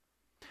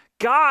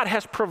 God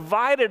has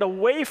provided a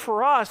way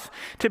for us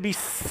to be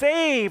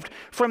saved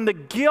from the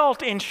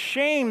guilt and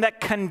shame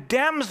that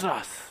condemns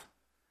us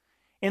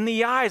in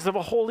the eyes of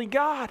a holy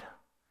God.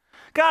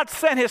 God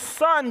sent his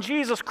Son,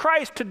 Jesus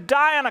Christ, to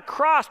die on a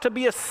cross to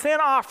be a sin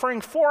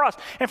offering for us.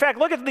 In fact,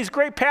 look at these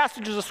great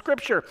passages of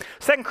Scripture.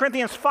 2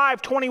 Corinthians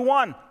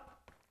 5:21.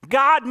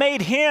 God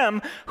made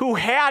him who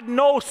had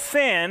no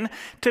sin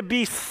to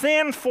be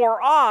sin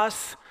for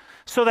us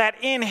so that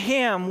in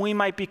him we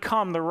might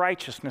become the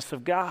righteousness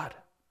of God.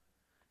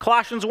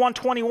 Colossians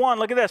 1:21,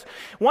 look at this.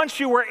 Once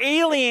you were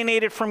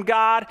alienated from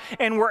God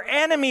and were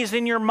enemies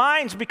in your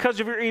minds because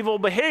of your evil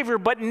behavior,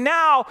 but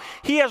now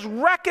he has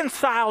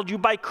reconciled you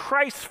by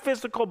Christ's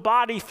physical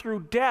body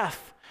through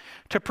death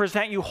to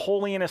present you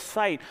holy in his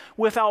sight,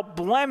 without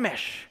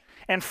blemish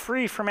and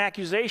free from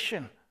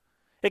accusation.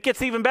 It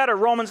gets even better.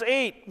 Romans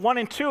 8:1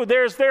 and 2.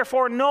 There is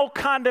therefore no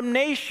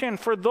condemnation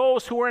for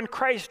those who are in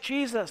Christ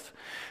Jesus,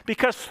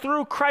 because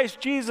through Christ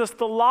Jesus,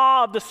 the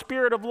law of the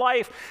Spirit of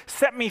life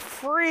set me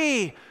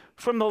free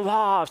from the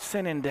law of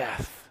sin and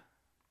death.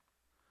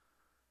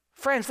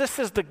 Friends, this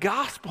is the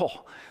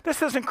gospel.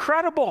 This is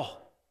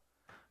incredible.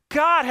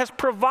 God has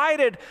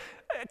provided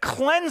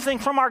cleansing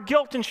from our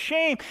guilt and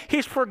shame.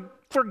 He's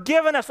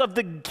forgiven us of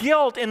the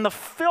guilt and the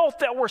filth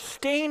that we're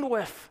stained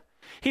with.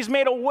 He's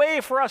made a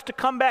way for us to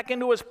come back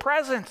into his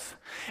presence.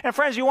 And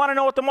friends, you want to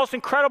know what the most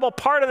incredible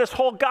part of this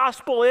whole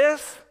gospel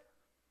is?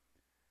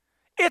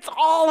 It's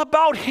all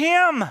about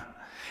him.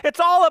 It's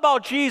all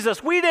about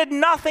Jesus. We did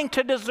nothing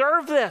to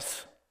deserve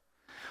this.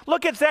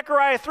 Look at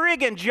Zechariah 3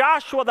 again.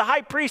 Joshua, the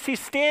high priest, he's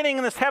standing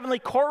in this heavenly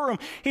courtroom.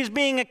 He's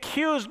being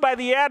accused by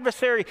the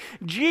adversary.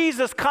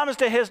 Jesus comes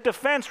to his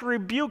defense,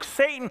 rebukes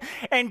Satan,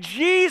 and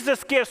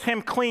Jesus gives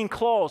him clean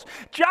clothes.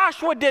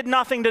 Joshua did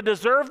nothing to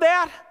deserve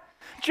that.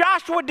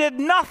 Joshua did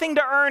nothing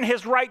to earn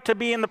his right to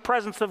be in the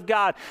presence of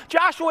God.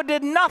 Joshua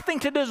did nothing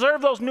to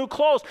deserve those new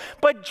clothes.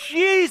 But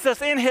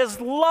Jesus, in his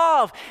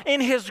love,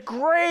 in his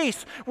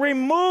grace,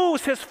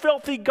 removes his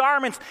filthy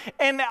garments.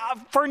 And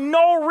for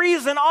no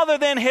reason other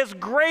than his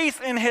grace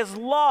and his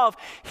love,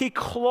 he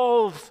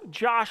clothes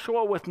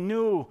Joshua with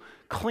new,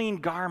 clean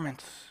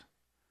garments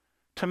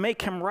to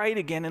make him right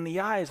again in the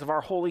eyes of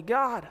our holy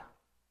God.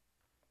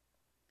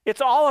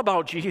 It's all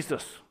about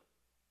Jesus.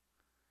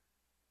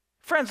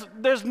 Friends,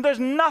 there's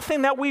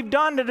nothing that we've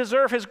done to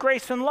deserve his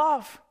grace and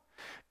love.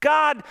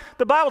 God,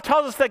 the Bible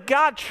tells us that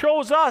God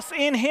chose us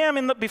in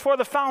him before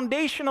the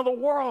foundation of the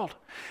world.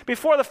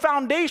 Before the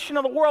foundation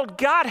of the world,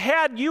 God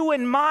had you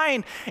in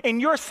mind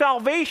and your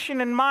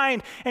salvation in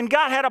mind. And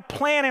God had a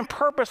plan and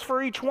purpose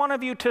for each one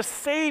of you to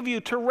save you,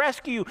 to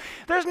rescue you.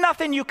 There's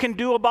nothing you can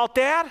do about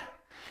that.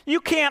 You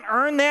can't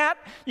earn that.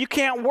 You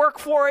can't work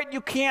for it.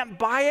 You can't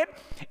buy it.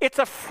 It's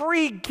a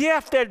free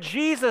gift that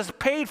Jesus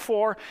paid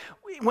for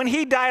when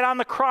he died on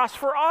the cross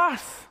for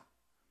us.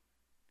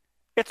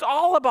 It's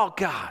all about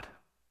God.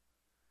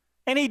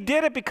 And he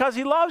did it because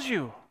he loves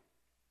you.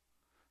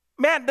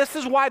 Man, this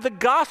is why the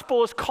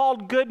gospel is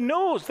called good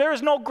news. There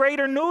is no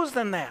greater news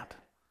than that.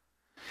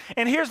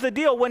 And here's the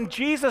deal. When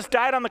Jesus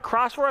died on the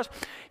cross for us,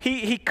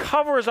 he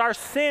covers our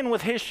sin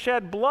with his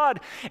shed blood.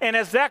 And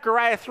as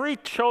Zechariah 3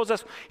 shows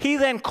us, he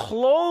then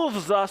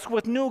clothes us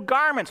with new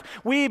garments.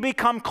 We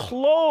become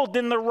clothed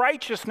in the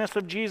righteousness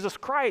of Jesus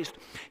Christ.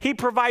 He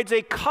provides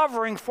a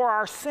covering for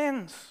our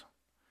sins.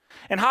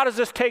 And how does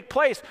this take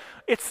place?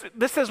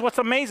 This is what's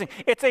amazing.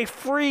 It's a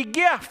free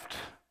gift.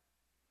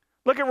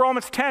 Look at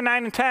Romans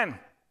 10:9 and 10.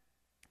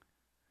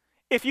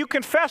 If you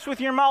confess with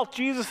your mouth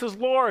Jesus is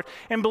Lord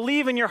and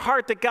believe in your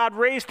heart that God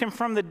raised him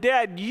from the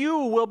dead, you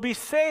will be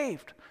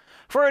saved.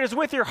 For it is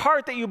with your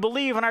heart that you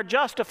believe and are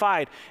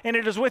justified, and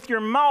it is with your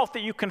mouth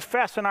that you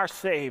confess and are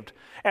saved.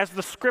 As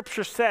the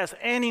scripture says,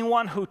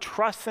 anyone who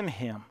trusts in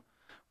him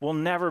will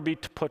never be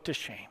put to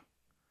shame.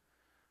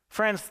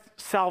 Friends,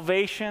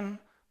 salvation,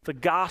 the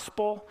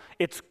gospel,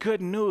 it's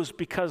good news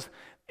because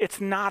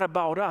it's not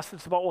about us.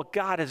 It's about what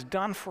God has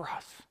done for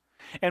us.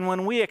 And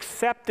when we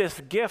accept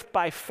this gift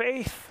by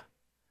faith,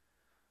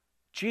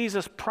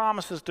 Jesus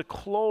promises to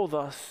clothe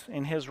us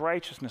in his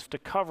righteousness, to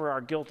cover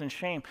our guilt and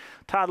shame.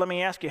 Todd, let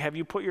me ask you, have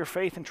you put your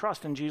faith and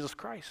trust in Jesus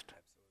Christ?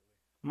 Absolutely.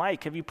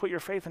 Mike, have you put your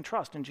faith and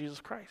trust in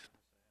Jesus Christ?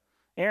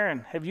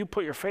 Aaron, have you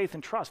put your faith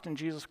and trust in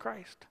Jesus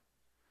Christ?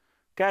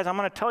 Guys, I'm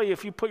going to tell you,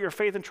 if you put your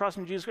faith and trust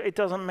in Jesus, it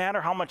doesn't matter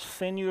how much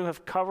sin you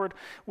have covered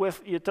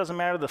with. It doesn't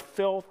matter the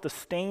filth, the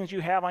stains you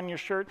have on your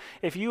shirt.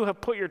 If you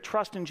have put your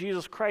trust in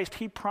Jesus Christ,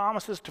 he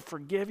promises to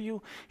forgive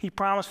you. He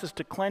promises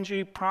to cleanse you.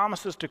 He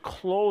promises to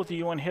clothe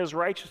you in his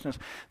righteousness.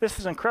 This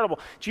is incredible.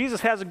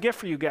 Jesus has a gift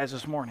for you guys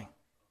this morning.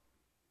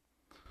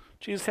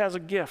 Jesus has a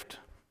gift.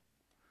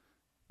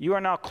 You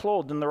are now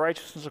clothed in the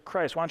righteousness of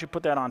Christ. Why don't you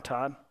put that on,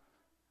 Todd?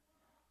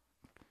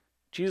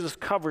 Jesus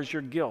covers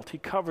your guilt. He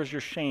covers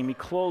your shame. He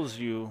clothes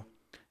you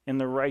in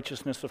the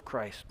righteousness of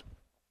Christ.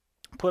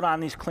 Put on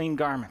these clean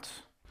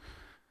garments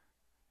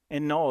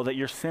and know that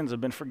your sins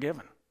have been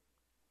forgiven.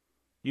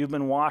 You've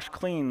been washed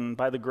clean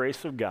by the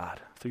grace of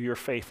God through your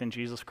faith in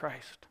Jesus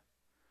Christ.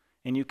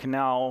 And you can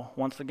now,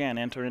 once again,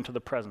 enter into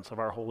the presence of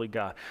our holy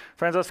God.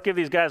 Friends, let's give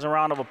these guys a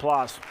round of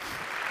applause.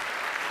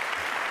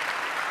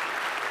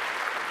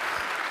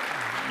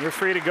 You're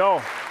free to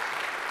go.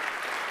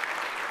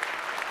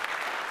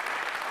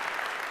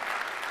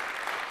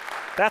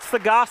 That's the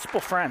gospel,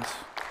 friends.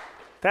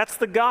 That's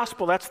the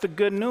gospel. That's the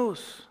good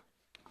news.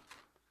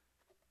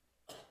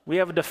 We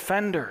have a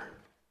defender.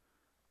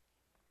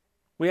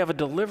 We have a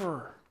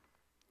deliverer.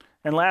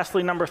 And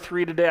lastly, number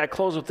 3 today, I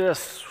close with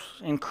this.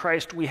 In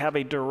Christ, we have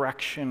a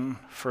direction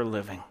for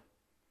living.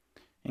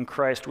 In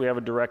Christ, we have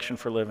a direction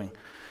for living.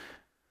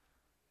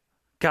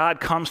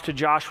 God comes to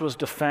Joshua's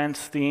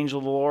defense. The angel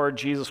of the Lord,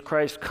 Jesus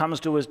Christ, comes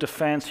to his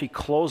defense. He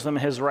clothes them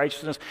in his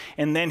righteousness,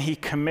 and then he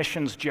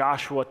commissions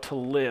Joshua to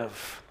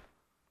live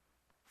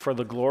for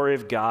the glory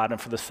of God and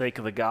for the sake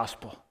of the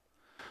gospel.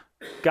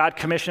 God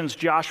commissions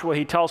Joshua.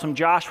 He tells him,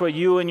 Joshua,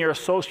 you and your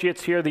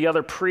associates here, the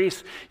other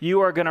priests,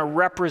 you are going to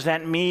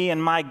represent me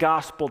and my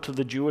gospel to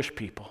the Jewish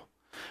people.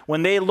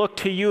 When they look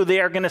to you, they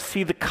are going to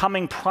see the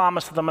coming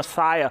promise of the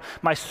Messiah,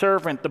 my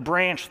servant, the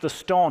branch, the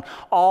stone,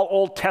 all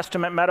Old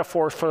Testament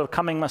metaphors for the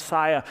coming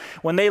Messiah.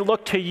 When they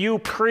look to you,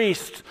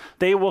 priests,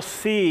 they will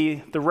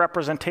see the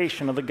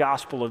representation of the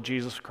gospel of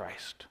Jesus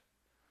Christ.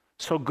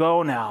 So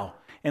go now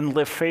and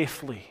live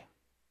faithfully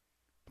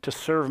to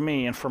serve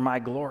me and for my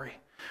glory.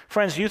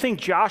 Friends, do you think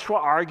Joshua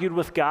argued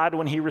with God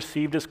when he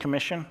received his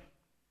commission?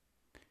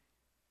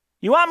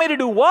 You want me to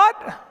do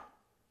what?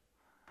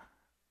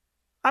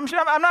 I'm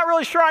not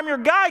really sure I'm your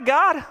guy,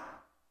 God.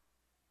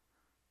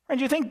 And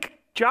do you think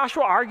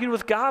Joshua argued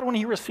with God when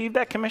he received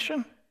that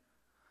commission?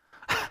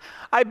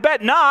 I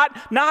bet not.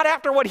 Not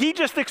after what he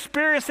just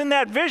experienced in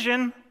that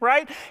vision,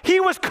 right? He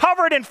was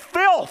covered in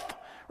filth,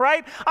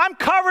 right? I'm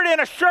covered in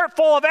a shirt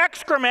full of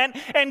excrement,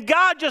 and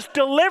God just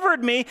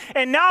delivered me.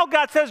 And now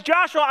God says,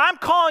 Joshua, I'm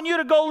calling you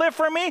to go live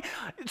for me.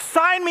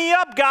 Sign me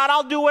up, God.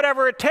 I'll do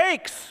whatever it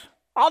takes.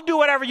 I'll do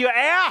whatever you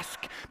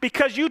ask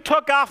because you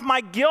took off my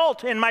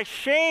guilt and my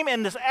shame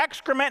and this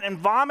excrement and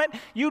vomit.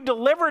 You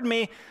delivered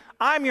me.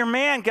 I'm your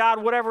man,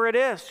 God, whatever it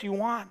is you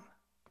want.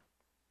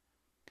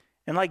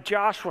 And like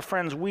Joshua,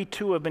 friends, we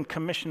too have been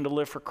commissioned to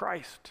live for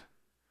Christ,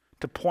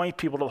 to point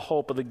people to the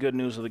hope of the good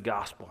news of the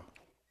gospel.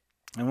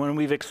 And when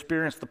we've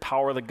experienced the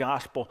power of the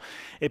gospel,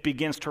 it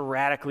begins to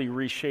radically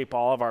reshape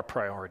all of our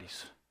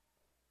priorities.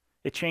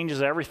 It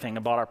changes everything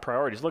about our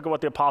priorities. Look at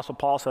what the Apostle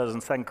Paul says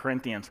in 2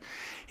 Corinthians.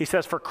 He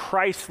says, for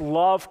Christ's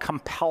love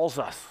compels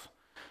us,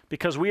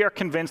 because we are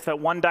convinced that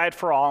one died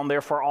for all, and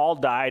therefore all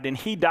died, and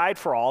he died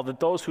for all,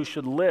 that those who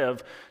should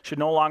live should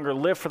no longer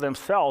live for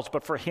themselves,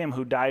 but for him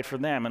who died for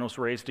them and was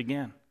raised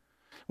again.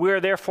 We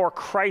are therefore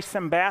Christ's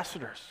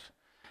ambassadors,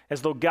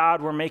 as though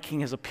God were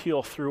making his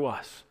appeal through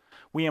us.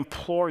 We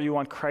implore you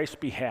on Christ's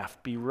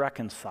behalf, be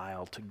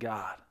reconciled to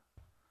God.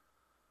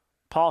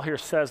 Paul here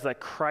says that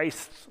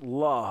Christ's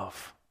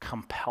love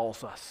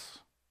compels us.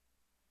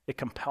 It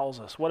compels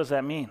us. What does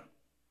that mean?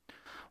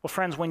 Well,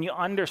 friends, when you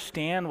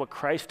understand what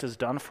Christ has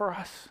done for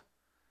us,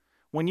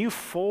 when you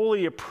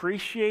fully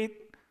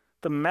appreciate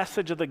the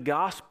message of the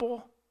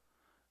gospel,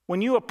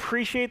 when you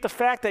appreciate the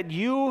fact that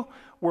you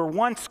were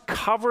once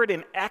covered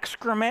in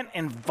excrement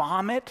and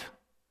vomit,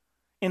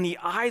 in the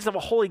eyes of a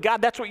holy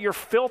God, that's what your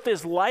filth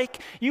is like.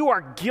 You are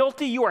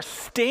guilty. You are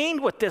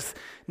stained with this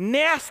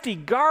nasty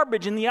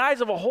garbage in the eyes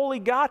of a holy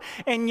God.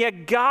 And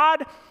yet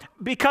God,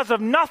 because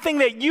of nothing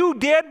that you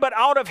did, but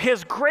out of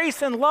his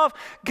grace and love,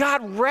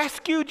 God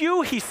rescued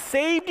you. He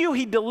saved you.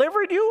 He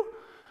delivered you.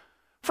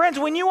 Friends,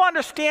 when you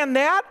understand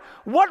that,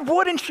 what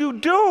wouldn't you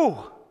do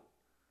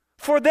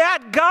for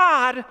that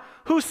God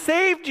who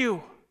saved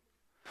you?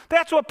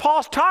 That's what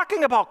Paul's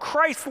talking about.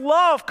 Christ's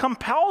love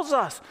compels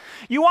us.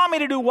 You want me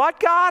to do what,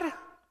 God?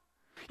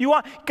 You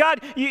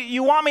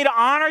want me to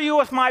honor you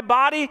with my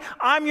body?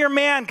 I'm your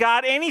man,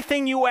 God.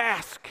 Anything you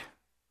ask.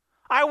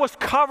 I was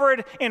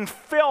covered in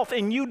filth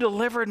and you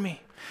delivered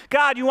me.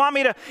 God, you want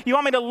me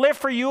to live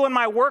for you in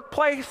my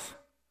workplace?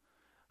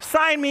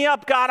 Sign me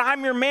up, God.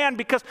 I'm your man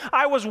because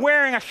I was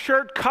wearing a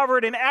shirt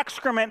covered in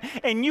excrement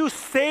and you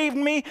saved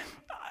me.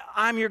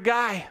 I'm your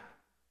guy.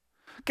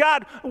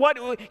 God, what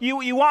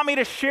you want me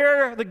to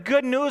share the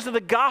good news of the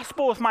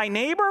gospel with my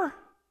neighbor?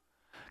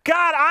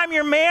 God, I'm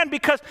your man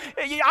because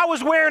I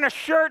was wearing a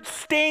shirt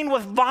stained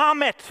with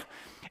vomit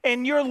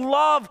and your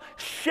love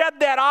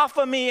shed that off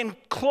of me and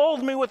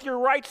clothed me with your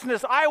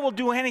righteousness. I will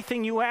do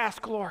anything you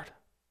ask, Lord.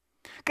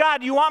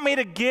 God, you want me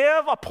to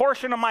give a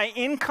portion of my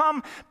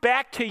income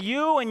back to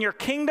you and your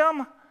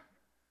kingdom?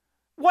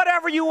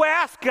 Whatever you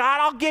ask, God,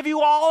 I'll give you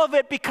all of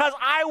it because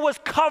I was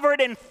covered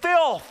in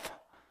filth.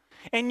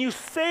 And you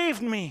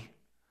saved me.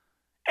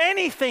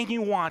 Anything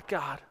you want,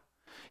 God.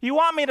 You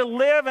want me to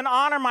live and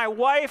honor my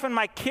wife and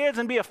my kids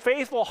and be a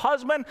faithful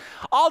husband?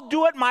 I'll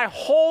do it my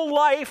whole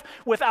life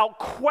without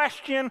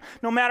question,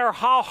 no matter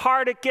how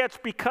hard it gets,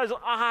 because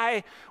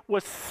I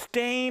was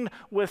stained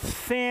with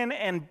sin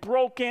and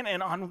broken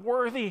and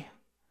unworthy.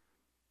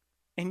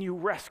 And you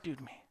rescued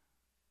me.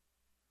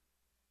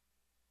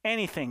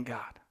 Anything,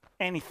 God.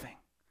 Anything.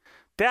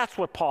 That's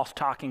what Paul's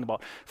talking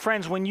about.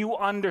 Friends, when you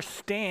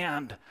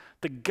understand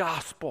the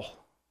gospel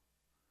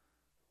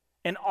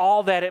and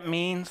all that it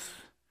means,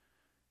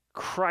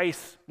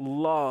 Christ's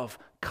love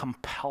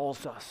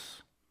compels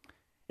us.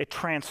 It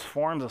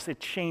transforms us. It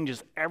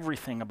changes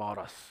everything about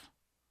us.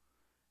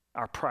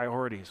 Our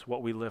priorities,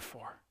 what we live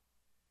for.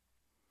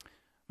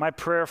 My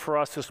prayer for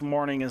us this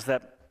morning is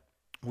that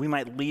we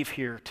might leave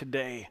here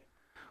today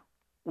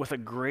with a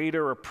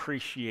greater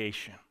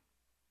appreciation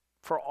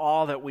for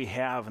all that we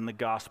have in the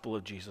gospel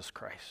of Jesus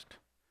Christ.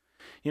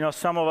 You know,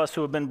 some of us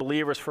who have been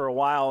believers for a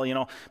while, you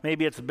know,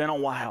 maybe it's been a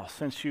while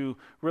since you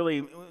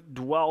really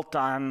dwelt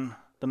on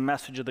the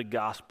message of the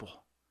gospel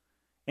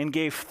and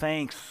gave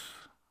thanks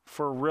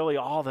for really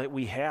all that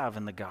we have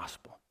in the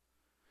gospel.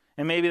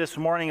 And maybe this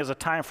morning is a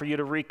time for you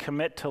to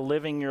recommit to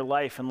living your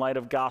life in light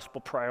of gospel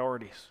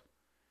priorities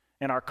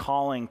and our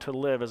calling to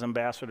live as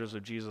ambassadors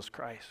of Jesus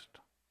Christ.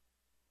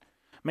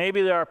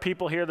 Maybe there are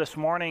people here this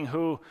morning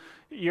who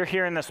you're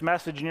hearing this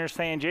message and you're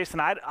saying,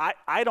 Jason,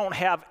 I don't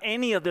have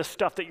any of this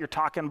stuff that you're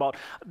talking about.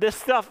 This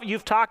stuff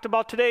you've talked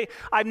about today,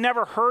 I've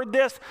never heard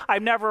this.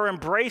 I've never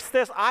embraced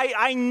this.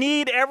 I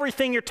need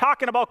everything you're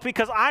talking about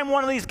because I'm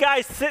one of these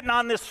guys sitting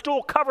on this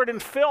stool covered in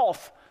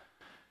filth.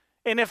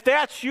 And if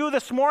that's you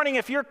this morning,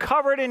 if you're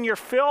covered in your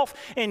filth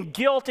and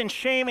guilt and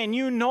shame and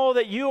you know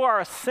that you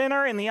are a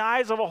sinner in the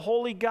eyes of a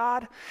holy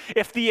God,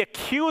 if the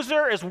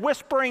accuser is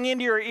whispering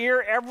into your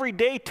ear every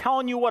day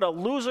telling you what a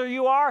loser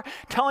you are,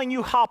 telling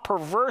you how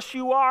perverse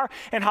you are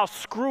and how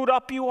screwed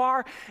up you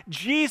are,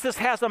 Jesus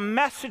has a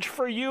message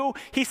for you.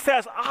 He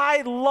says,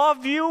 I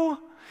love you.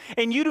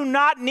 And you do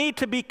not need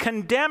to be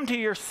condemned to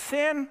your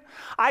sin.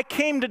 I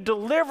came to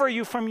deliver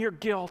you from your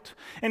guilt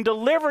and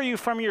deliver you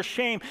from your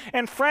shame.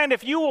 And friend,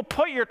 if you will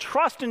put your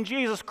trust in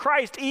Jesus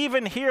Christ,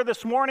 even here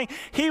this morning,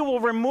 he will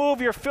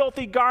remove your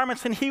filthy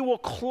garments and he will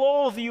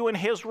clothe you in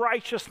his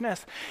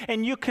righteousness.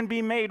 And you can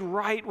be made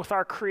right with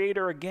our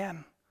Creator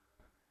again.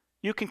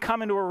 You can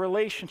come into a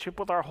relationship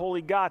with our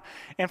holy God.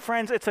 And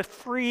friends, it's a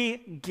free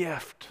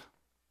gift.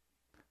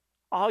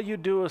 All you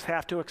do is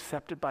have to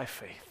accept it by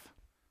faith,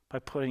 by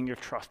putting your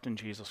trust in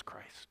Jesus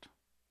Christ.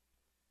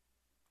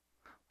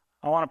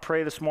 I want to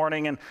pray this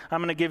morning, and I'm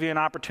going to give you an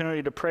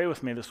opportunity to pray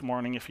with me this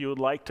morning if you would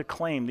like to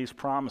claim these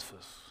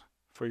promises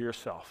for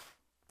yourself.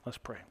 Let's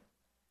pray.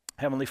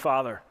 Heavenly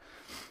Father,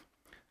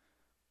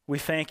 we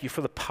thank you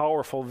for the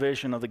powerful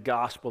vision of the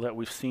gospel that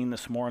we've seen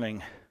this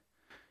morning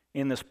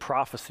in this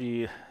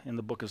prophecy in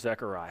the book of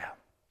Zechariah.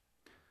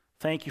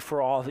 Thank you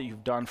for all that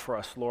you've done for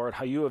us, Lord,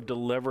 how you have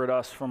delivered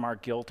us from our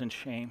guilt and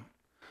shame.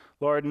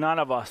 Lord, none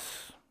of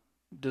us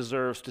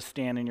deserves to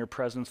stand in your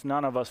presence.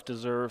 None of us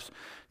deserves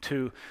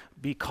to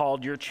be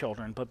called your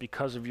children, but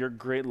because of your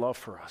great love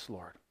for us,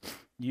 Lord,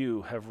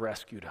 you have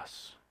rescued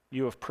us.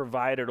 You have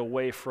provided a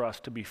way for us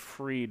to be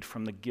freed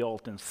from the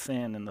guilt and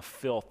sin and the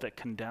filth that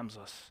condemns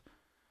us.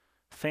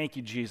 Thank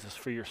you, Jesus,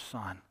 for your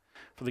Son,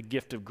 for the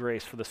gift of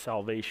grace, for the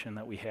salvation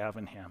that we have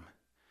in him.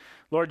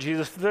 Lord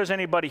Jesus, if there's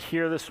anybody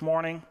here this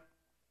morning,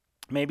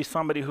 maybe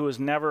somebody who has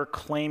never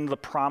claimed the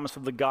promise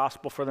of the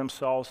gospel for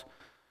themselves,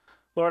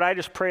 Lord, I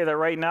just pray that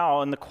right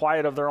now in the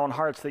quiet of their own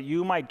hearts that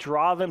you might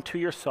draw them to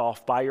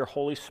yourself by your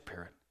Holy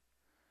Spirit.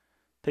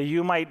 That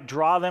you might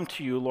draw them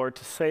to you, Lord,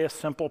 to say a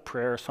simple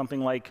prayer,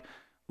 something like,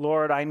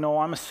 Lord, I know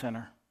I'm a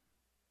sinner.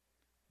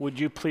 Would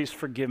you please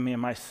forgive me of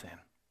my sin?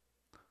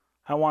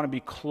 I want to be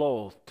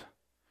clothed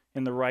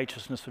in the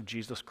righteousness of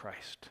Jesus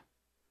Christ.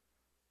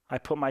 I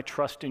put my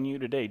trust in you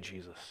today,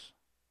 Jesus.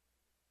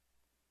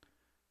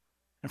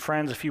 And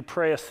friends, if you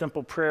pray a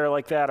simple prayer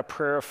like that, a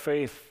prayer of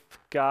faith,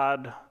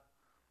 God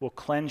will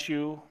cleanse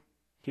you,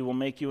 he will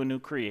make you a new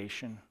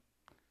creation,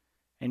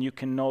 and you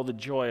can know the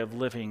joy of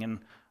living in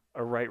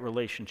a right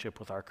relationship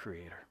with our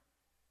Creator.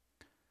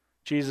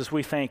 Jesus,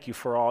 we thank you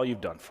for all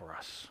you've done for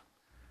us.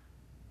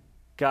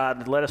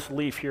 God, let us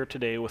leave here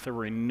today with a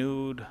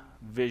renewed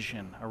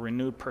vision, a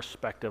renewed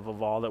perspective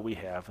of all that we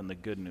have in the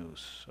good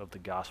news of the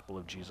gospel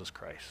of Jesus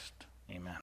Christ. Amen.